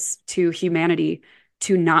disservice to humanity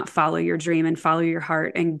to not follow your dream and follow your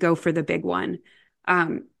heart and go for the big one.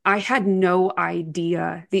 I had no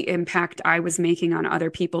idea the impact I was making on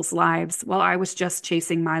other people's lives while I was just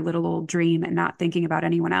chasing my little old dream and not thinking about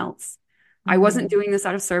anyone else. I wasn't Mm. doing this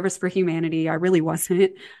out of service for humanity. I really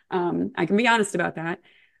wasn't. I can be honest about that.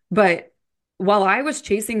 But while I was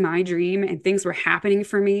chasing my dream and things were happening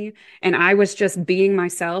for me, and I was just being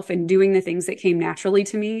myself and doing the things that came naturally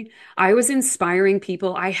to me, I was inspiring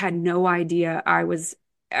people I had no idea I was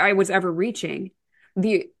ever reaching.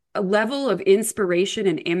 The level of inspiration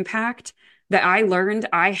and impact that I learned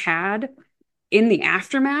I had in the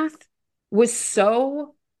aftermath was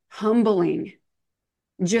so humbling.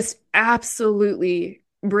 Just absolutely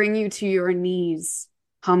bring you to your knees,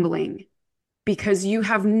 humbling, because you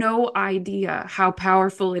have no idea how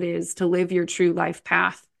powerful it is to live your true life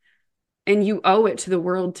path. And you owe it to the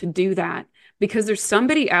world to do that because there's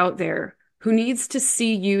somebody out there who needs to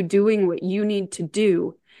see you doing what you need to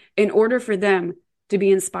do in order for them to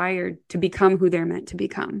be inspired to become who they're meant to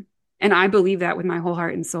become. And I believe that with my whole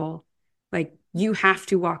heart and soul. Like, you have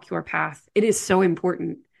to walk your path. It is so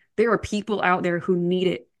important. There are people out there who need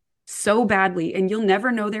it so badly, and you'll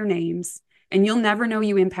never know their names and you'll never know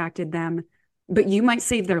you impacted them, but you might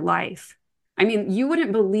save their life. I mean, you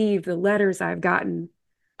wouldn't believe the letters I've gotten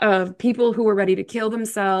of people who were ready to kill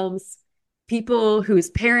themselves, people whose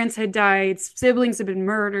parents had died, siblings had been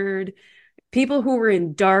murdered, people who were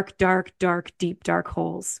in dark, dark, dark, deep, dark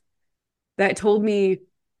holes that told me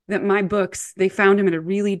that my books, they found them at a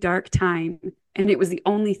really dark time. And it was the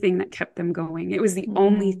only thing that kept them going. It was the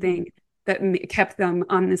only Mm. thing that kept them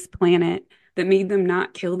on this planet, that made them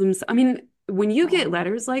not kill themselves. I mean, when you get Wow.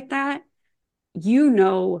 letters like that, you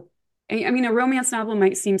know, I mean, a romance novel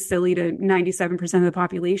might seem silly to 97% of the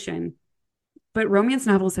population, but romance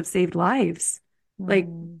novels have saved lives. Like,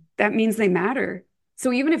 Mm. that means they matter.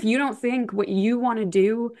 So even if you don't think what you want to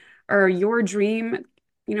do or your dream,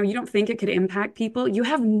 you don't think it could impact people, you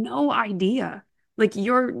have no idea. Like,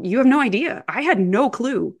 you have no idea. I had no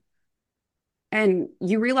clue. And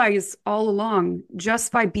you realize all along,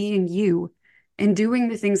 just by being you and doing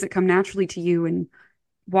the things that come naturally to you and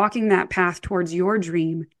walking that path towards your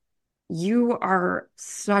dream, you are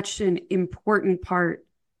such an important part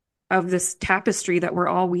of this tapestry that we're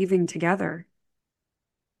all weaving together.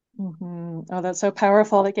 Hmm. Oh, that's so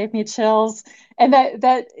powerful. That gave me chills. And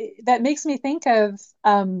that makes me think of,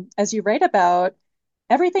 as you write about,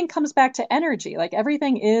 everything comes back to energy. Like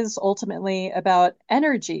everything is ultimately about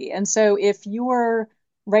energy. And so if you're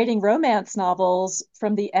writing romance novels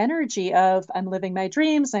from the energy of I'm living my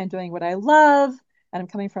dreams, I'm doing what I love, and I'm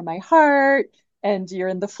coming from my heart, and you're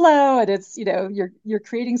in the flow, and it's, you're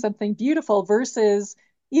creating something beautiful versus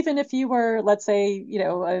even if you were, let's say,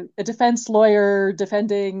 a defense lawyer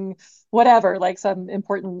defending whatever, like some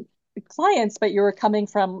important clients, but you were coming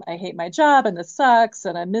from, I hate my job and this sucks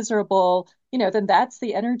and I'm miserable, then that's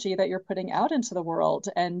the energy that you're putting out into the world.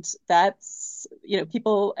 And that's,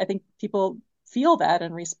 people, I think people feel that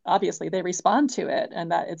and obviously they respond to it.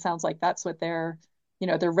 And that it sounds like that's what they're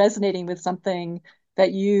resonating with something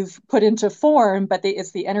that you've put into form, but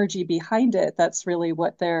it's the energy behind it that's really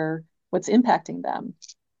what's impacting them.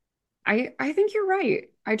 I think you're right.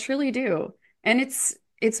 I truly do. And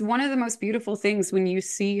it's one of the most beautiful things when you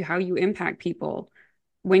see how you impact people.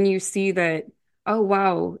 When you see that, oh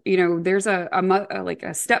wow, there's like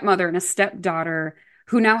a stepmother and a stepdaughter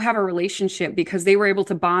who now have a relationship because they were able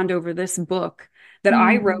to bond over this book that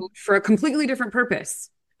I Mm. wrote for a completely different purpose.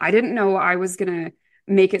 I didn't know I was gonna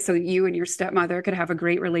make it so that you and your stepmother could have a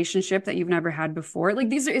great relationship that you've never had before. Like,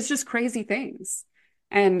 it's just crazy things.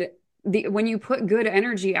 And when you put good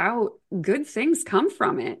energy out, good things come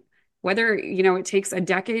from it. Whether, it takes a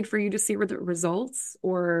decade for you to see the results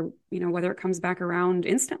or, whether it comes back around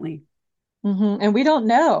instantly. And we don't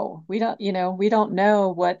know. We don't know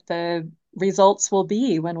what the results will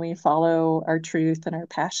be when we follow our truth and our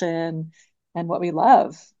passion and what we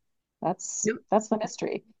love. That's the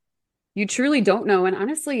mystery. You truly don't know. And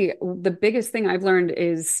honestly, the biggest thing I've learned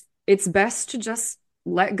is it's best to just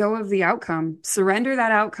let go of the outcome, surrender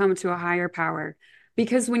that outcome to a higher power.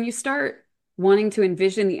 Because when you start wanting to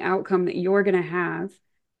envision the outcome that you're going to have,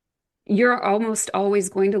 you're almost always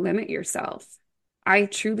going to limit yourself. I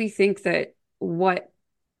truly think that what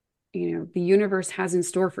the universe has in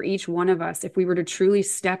store for each one of us, if we were to truly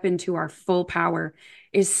step into our full power,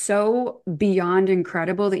 is so beyond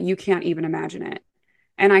incredible that you can't even imagine it.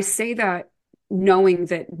 And I say that knowing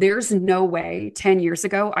that there's no way 10 years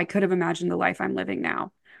ago I could have imagined the life I'm living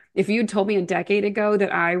now. If you'd told me a decade ago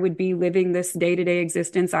that I would be living this day-to-day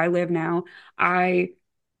existence I live now, I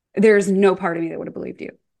there's no part of me that would have believed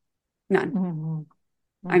you. None. Hmm.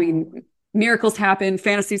 I Hmm. mean, miracles happen,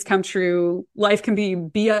 fantasies come true, life can be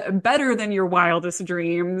better than your wildest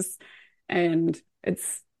dreams, and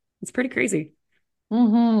it's pretty crazy.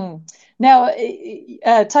 Hmm. Now,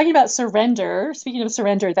 talking about surrender, speaking of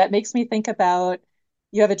surrender, that makes me think about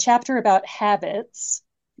you have a chapter about habits,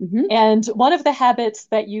 Hmm. and one of the habits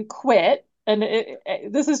that you quit, and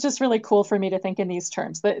this is just really cool for me to think in these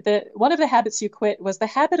terms. One of the habits you quit was the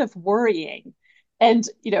habit of worrying. And,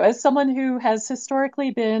 as someone who has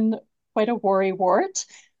historically been quite a worry wart,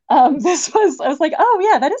 I was like, oh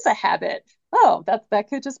yeah, that is a habit. Oh, that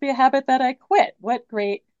could just be a habit that I quit. What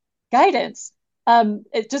great guidance.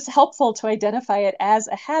 It's just helpful to identify it as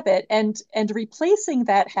a habit and replacing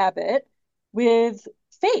that habit with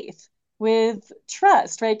faith, with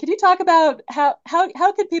trust, right? Could you talk about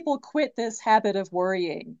how could people quit this habit of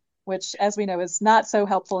worrying, which, as we know, is not so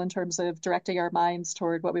helpful in terms of directing our minds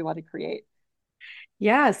toward what we want to create?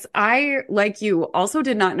 Yes, I, like you, also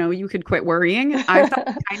did not know you could quit worrying. I thought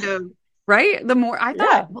kind of, right? The more I thought,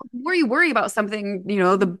 Yeah. well, the more you worry about something,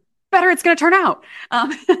 the better it's going to turn out.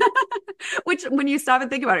 Um, which, when you stop and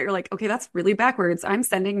think about it, you're like, okay, that's really backwards. I'm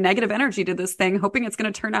sending negative energy to this thing, hoping it's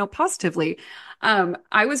going to turn out positively.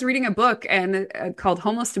 I was reading a book and called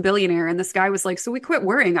Homeless to Billionaire, and this guy was like, "So we quit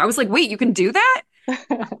worrying." I was like, "Wait, you can do that?"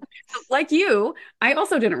 Like you, I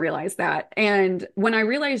also didn't realize that. And when I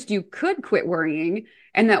realized you could quit worrying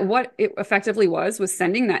and that what it effectively was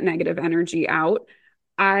sending that negative energy out,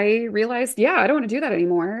 I realized, yeah, I don't want to do that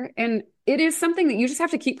anymore. And it is something that you just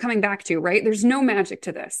have to keep coming back to, right? There's no magic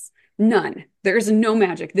to this. None. There's no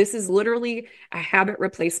magic. This is literally a habit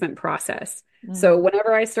replacement process. So Mm,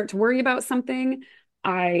 whenever I start to worry about something,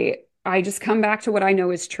 I just come back to what I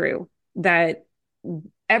know is true, that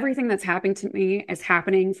everything that's happening to me is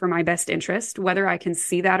happening for my best interest, whether I can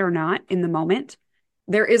see that or not in the moment.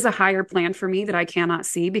 There is a higher plan for me that I cannot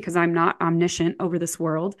see because I'm not omniscient over this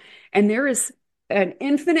world. And there is an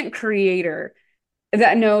infinite creator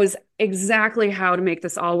that knows exactly how to make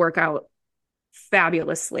this all work out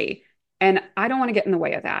fabulously. And I don't want to get in the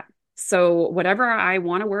way of that. So, whatever I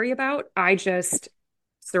want to worry about, I just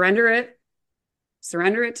surrender it,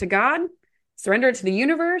 surrender it to God, surrender it to the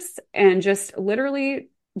universe, and just literally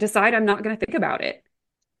decide I'm not going to think about it.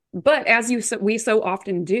 But we so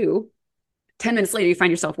often do, 10 minutes later, you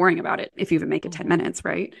find yourself worrying about it if you even make it 10 mhm, minutes,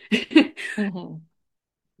 right? mhm.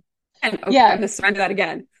 And okay, I'm Yeah, going to surrender that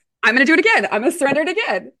again. I'm going to do it again. I'm going to surrender it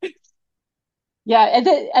again. yeah,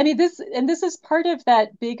 I mean this is part of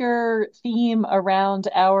that bigger theme around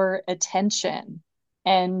our attention.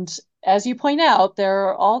 And as you point out, there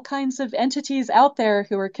are all kinds of entities out there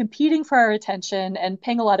who are competing for our attention and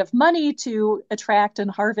paying a lot of money to attract and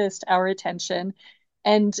harvest our attention.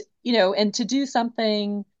 And, and to do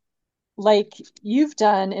something like you've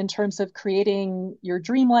done in terms of creating your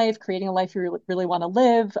dream life, creating a life you really want to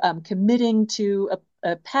live, committing to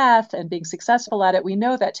a path and being successful at it, we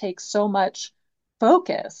know that takes so much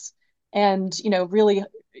focus and, really,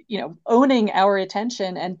 owning our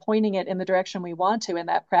attention and pointing it in the direction we want to in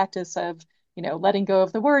that practice of, letting go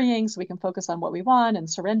of the worrying so we can focus on what we want and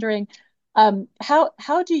surrendering.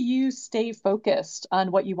 How do you stay focused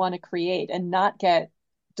on what you want to create and not get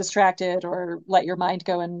distracted or let your mind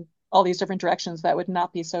go in all these different directions that would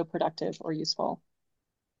not be so productive or useful?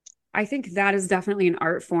 I think that is definitely an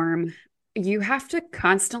art form. You have to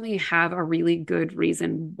constantly have a really good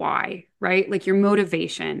reason why, right? Like your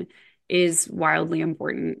motivation is wildly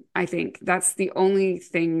important. I think that's the only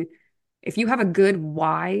thing. If you have a good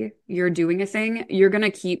why you're doing a thing, you're going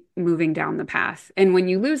to keep moving down the path. And when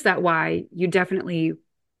you lose that why, you definitely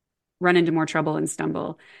run into more trouble and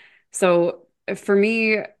stumble. So for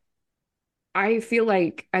me, I feel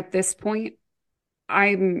like at this point,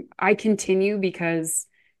 I continue because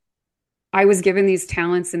I was given these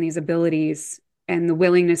talents and these abilities and the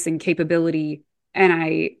willingness and capability, and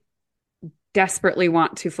I desperately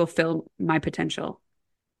want to fulfill my potential.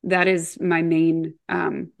 That is my main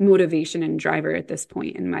motivation and driver at this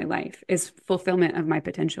point in my life is fulfillment of my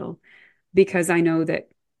potential because I know that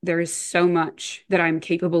there is so much that I'm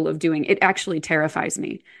capable of doing. It actually terrifies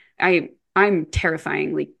me. I'm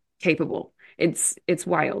terrifyingly capable. It's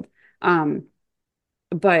wild. Um,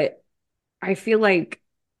 but I feel like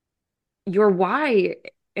your why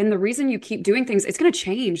and the reason you keep doing things, it's going to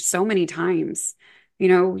change so many times. You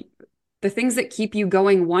know, the things that keep you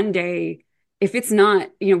going one day, if it's not,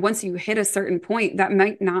 once you hit a certain point, that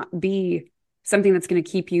might not be something that's going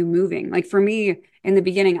to keep you moving. Like for me, in the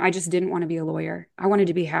beginning, I just didn't want to be a lawyer. I wanted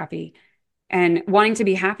to be happy. And wanting to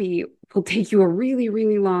be happy will take you a really,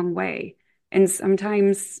 really long way. And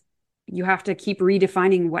sometimes you have to keep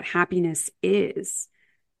redefining what happiness is.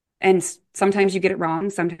 And sometimes you get it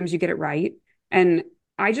wrong, sometimes you get it right. And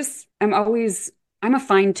I just am always, I'm a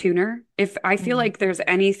fine tuner. If I feel Mm. like there's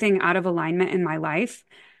anything out of alignment in my life,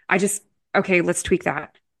 I just, okay, let's tweak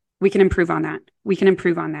that. We can improve on that. We can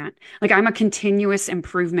improve on that. Like I'm a continuous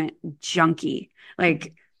improvement junkie. Mm.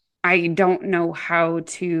 Like I don't know how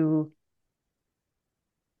to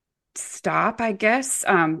stop, I guess.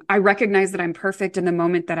 I recognize that I'm perfect in the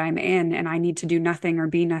moment that I'm in, and I need to do nothing or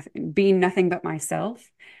be nothing but myself.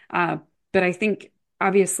 Uh, but I think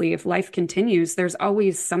obviously, if life continues, there's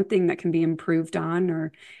always something that can be improved on,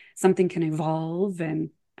 or something can evolve,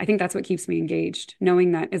 and I think that's what keeps me engaged,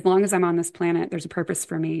 knowing that as long as I'm on this planet, there's a purpose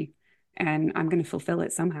for me, and I'm going to fulfill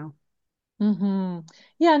it somehow. Hmm.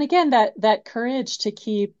 Yeah, and again, that courage to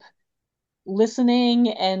keep listening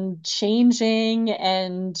and changing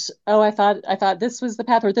and oh, I thought this was the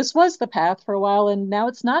path or this was the path for a while and now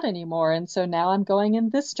it's not anymore. And so now I'm going in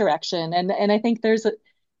this direction. And I think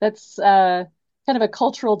that's kind of a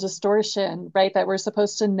cultural distortion, right? That we're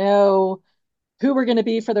supposed to know who we're going to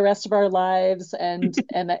be for the rest of our lives and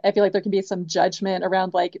I feel like there can be some judgment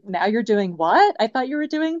around like now you're doing what? I thought you were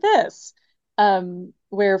doing this.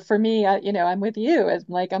 Where for me, I'm with you. It's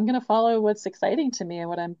like I'm going to follow what's exciting to me and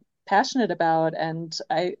what I'm passionate about and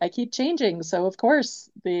I keep changing. So of course,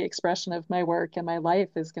 the expression of my work and my life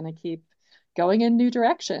is going to keep going in new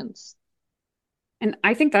directions. And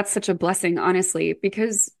I think that's such a blessing, honestly,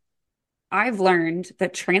 because I've learned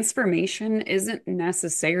that transformation isn't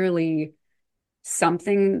necessarily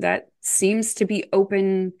something that seems to be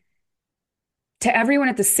open to everyone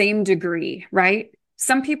at the same degree, right?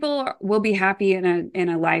 Some people will be happy in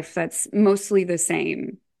a life that's mostly the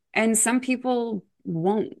same, and some people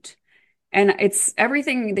won't. And it's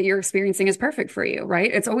everything that you're experiencing is perfect for you, right?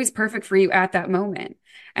 It's always perfect for you at that moment.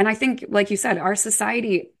 And I think, like you said, our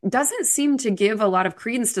society doesn't seem to give a lot of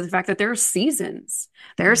credence to the fact that there are seasons.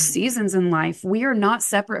 There are Mm. seasons in life. We are not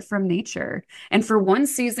separate from nature. And for one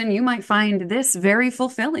season, you might find this very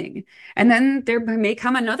fulfilling. And then there may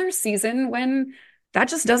come another season when that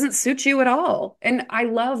just doesn't suit you at all. And I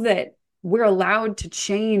love that we're allowed to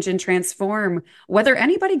change and transform, whether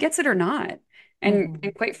anybody gets it or not. And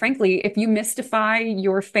Mhm. quite frankly, if you mystify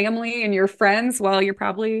your family and your friends, well, you're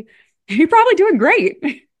probably doing great.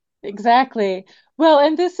 Exactly. Well,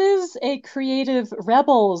 and this is a creative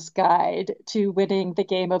rebel's guide to winning the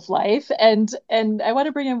game of life. And I want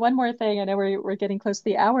to bring in one more thing. I know we're getting close to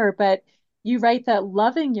the hour, but you write that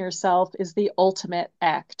loving yourself is the ultimate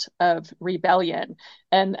act of rebellion.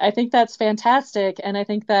 And I think that's fantastic. And I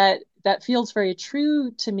think that that feels very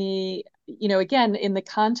true to me, again, in the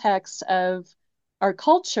context of our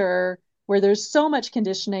culture where there's so much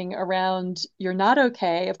conditioning around you're not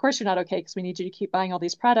okay. Of course, you're not okay because we need you to keep buying all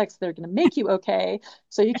these products that are going to make you okay.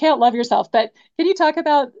 So you can't love yourself. But can you talk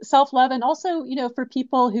about self-love and also, for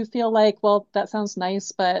people who feel like, well, that sounds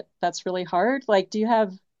nice, but that's really hard? Like, do you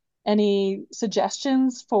have any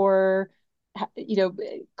suggestions for,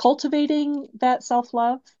 cultivating that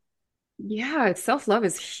self-love? Yeah, self-love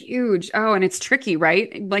is huge. Oh, and it's tricky,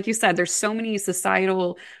 right? Like you said, there's so many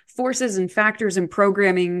societal forces and factors and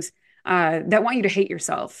programmings that want you to hate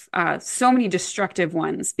yourself. So many destructive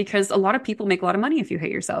ones, because a lot of people make a lot of money if you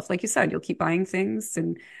hate yourself. Like you said, you'll keep buying things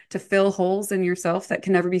and to fill holes in yourself that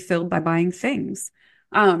can never be filled by buying things.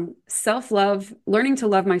 Self-love, learning to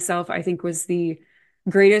love myself, I think was the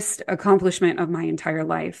greatest accomplishment of my entire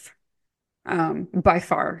life, by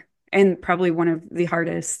far, and probably one of the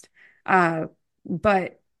hardest. Uh,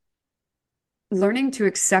 but learning to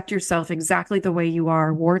accept yourself exactly the way you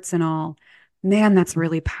are, warts and all, man, that's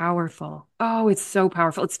really powerful. Oh, it's so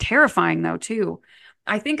powerful. It's terrifying though, too.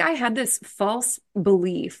 I think I had this false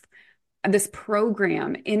belief, this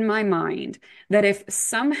program in my mind that if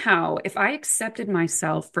I accepted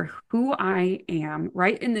myself for who I am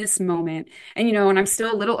right in this moment, and and I'm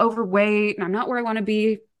still a little overweight and I'm not where I want to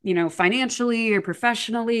be, financially or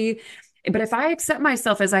professionally, but if I accept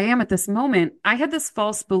myself as I am at this moment, I had this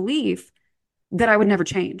false belief that I would never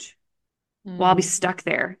change. Well, I'll be Mm. stuck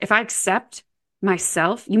there. If I accept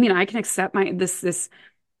myself, you mean I can accept my this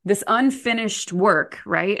this unfinished work,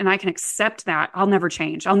 right? And I can accept that. I'll never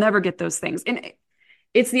change. I'll never get those things. And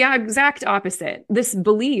it's the exact opposite. This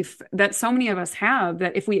belief that so many of us have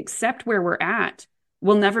that if we accept where we're at,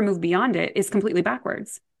 we'll never move beyond it is completely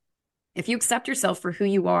backwards. If you accept yourself for who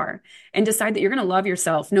you are and decide that you're going to love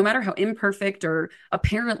yourself, no matter how imperfect or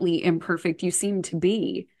apparently imperfect you seem to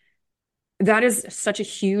be, that is such a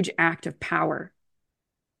huge act of power.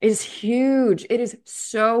 It is huge. It is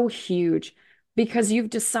so huge because you've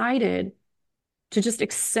decided to just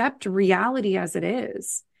accept reality as it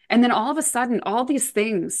is. And then all of a sudden, all these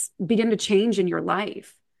things begin to change in your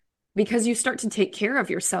life because you start to take care of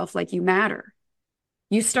yourself like you matter.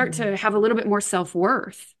 You start Mm. to have a little bit more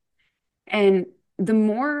self-worth. And the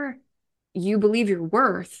more you believe you're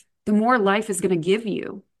worth, the more life is going to give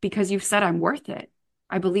you because you've said, I'm worth it.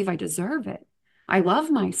 I believe I deserve it. I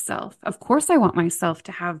love myself. Of course, I want myself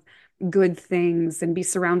to have good things and be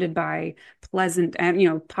surrounded by pleasant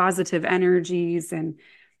and, positive energies. And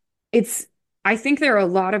it's, I think there are a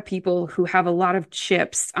lot of people who have a lot of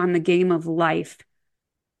chips on the game of life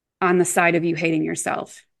on the side of you hating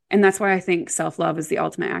yourself. And that's why I think self-love is the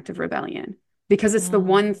ultimate act of rebellion because it's the Mm.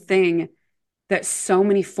 one thing that so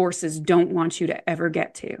many forces don't want you to ever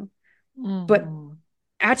get to. But Mhm.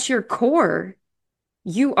 at your core,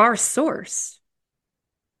 you are source.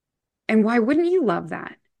 And why wouldn't you love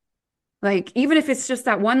that? Like, even if it's just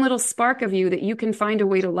that one little spark of you that you can find a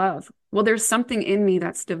way to love, well, there's something in me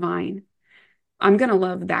that's divine. I'm going to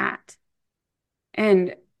love that.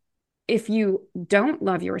 And if you don't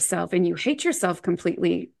love yourself and you hate yourself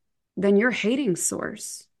completely, then you're hating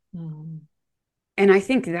source. Mhm. And I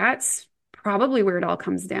think that's probably where it all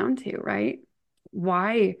comes down to, right?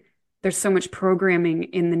 Why there's so much programming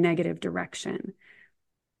in the negative direction.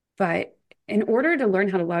 But in order to learn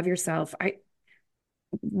how to love yourself,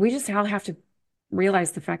 we just all have to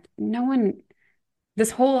realize the fact no one,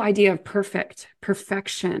 this whole idea of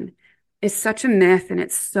perfection is such a myth and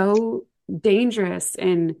it's so dangerous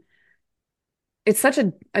and it's such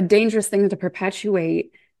a dangerous thing to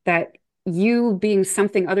perpetuate that you being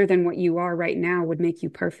something other than what you are right now would make you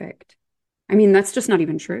perfect. I mean, that's just not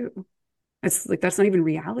even true. It's like that's not even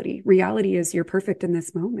reality. Reality is you're perfect in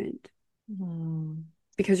this moment Mhm.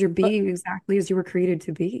 because you're But being exactly as you were created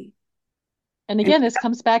to be. and And again, this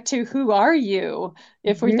comes back to who are you?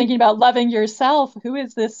 If we're Mhm. thinking about loving yourself, who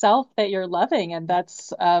is this self that you're loving? And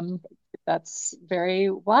that's very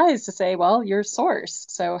wise to say, well, you're source.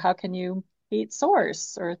 So how can you hate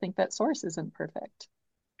source or think that source isn't perfect?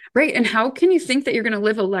 Right. And how can you think that you're going to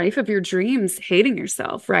live a life of your dreams hating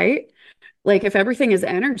yourself, right? Like if everything is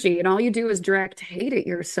energy and all you do is direct hate at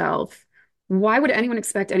yourself, why would anyone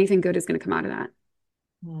expect anything good is going to come out of that?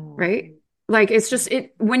 Hmm. Right? Like it's just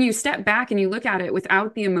it when you step back and you look at it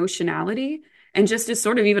without the emotionality and just as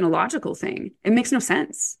sort of even a logical thing, it makes no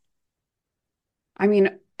sense. I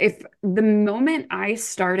mean, if the moment I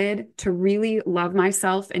started to really love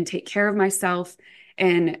myself and take care of myself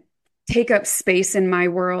and take up space in my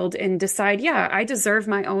world and decide, yeah, I deserve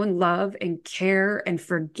my own love and care and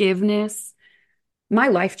forgiveness, my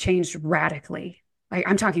life changed radically. Like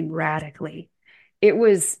I'm talking radically. It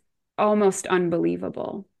was almost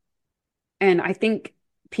unbelievable. And I think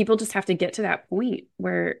people just have to get to that point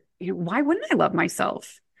where, why wouldn't I love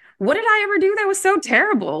myself? What did I ever do that was so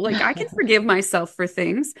terrible? Like I can forgive myself for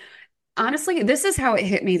things. Honestly, this is how it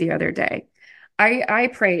hit me the other day. I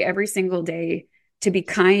pray every single day to be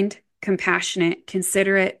kind, compassionate,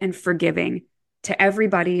 considerate, and forgiving to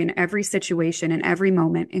everybody in every situation in every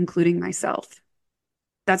moment, including myself.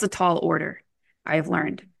 That's a tall order, I have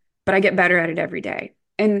learned, but I get better at it every day.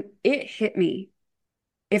 And it hit me.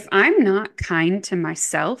 If I'm not kind to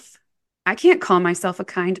myself, I can't call myself a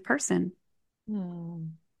kind person. Hmm.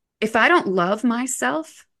 If I don't love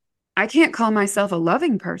myself, I can't call myself a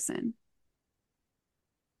loving person.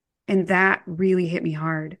 And that really hit me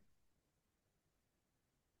hard.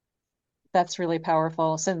 That's really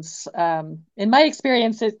powerful since, in my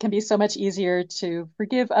experience, it can be so much easier to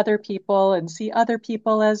forgive other people and see other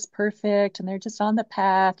people as perfect and they're just on the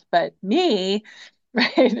path. But me,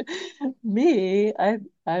 right? Me,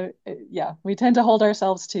 yeah, we tend to hold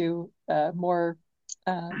ourselves to more,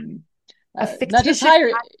 um, A not just fictitious,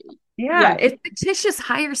 higher, yeah, yeah. it's fictitious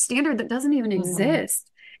higher standard that doesn't even Mhm. exist.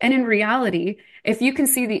 And in reality, if you can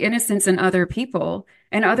see the innocence in other people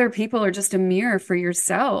and other people are just a mirror for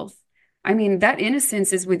yourself, I mean, that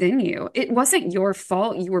innocence is within you. It wasn't your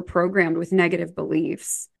fault you were programmed with negative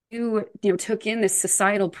beliefs. You took in this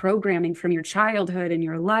societal programming from your childhood and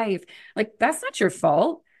your life. Like, that's not your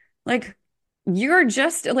fault. Like, you're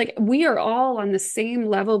just like, we are all on the same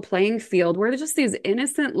level playing field. We're just these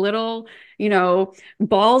innocent little,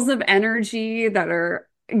 balls of energy that are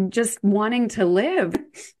just wanting to live.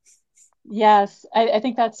 Yes, I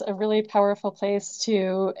think that's a really powerful place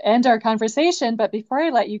to end our conversation. But before I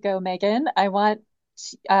let you go, Megan, I want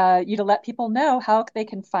you to let people know how they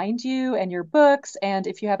can find you and your books, and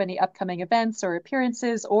if you have any upcoming events or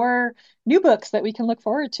appearances or new books that we can look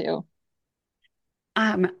forward to.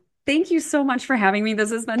 Um, Thank you so much for having me.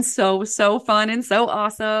 This has been so, so fun and so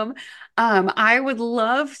awesome. I would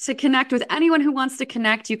love to connect with anyone who wants to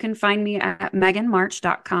connect. You can find me at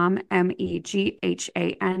meganmarch.com,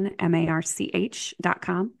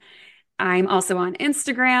 meghanmarch.com. I'm also on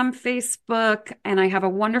Instagram, Facebook, and I have a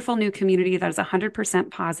wonderful new community that is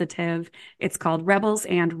 100% positive. It's called Rebels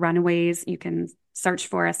and Runaways. You can search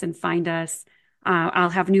for us and find us.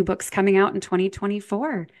 I'll have new books coming out in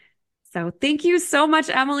 2024. So thank you so much,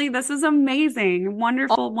 Emily. This was amazing.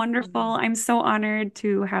 Wonderful, wonderful. Awesome. I'm so honored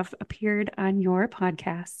to have appeared on your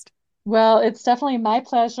podcast. Well, it's definitely my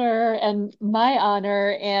pleasure and my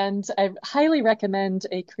honor, and I highly recommend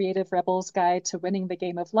A Creative Rebel's Guide to Winning the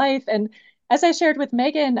Game of Life. And as I shared with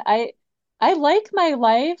Megan, I like my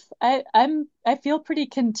life. I feel pretty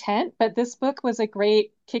content, but this book was a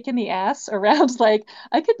great kick in the ass around like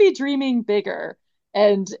I could be dreaming bigger.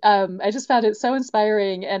 And I just found it so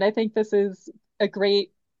inspiring, and I think this is a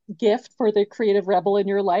great gift for the creative rebel in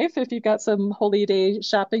your life if you've got some holy day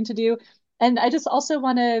shopping to do. And I just also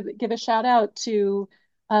want to give a shout out to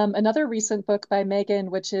another recent book by Megan,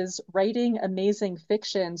 which is Writing Amazing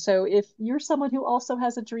Fiction. So if you're someone who also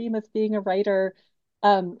has a dream of being a writer,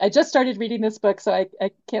 I just started reading this book, so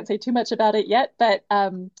I can't say too much about it yet, but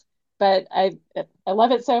I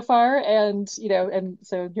love it so far, and and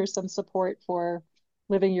so here's some support for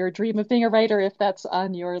living your dream of being a writer if that's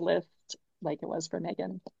on your list, like it was for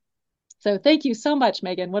Megan. So thank you so much,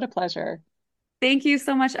 Megan. What a pleasure. Thank you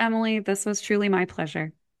so much, Emily. This was truly my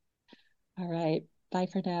pleasure. All right. Bye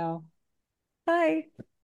for now. Bye.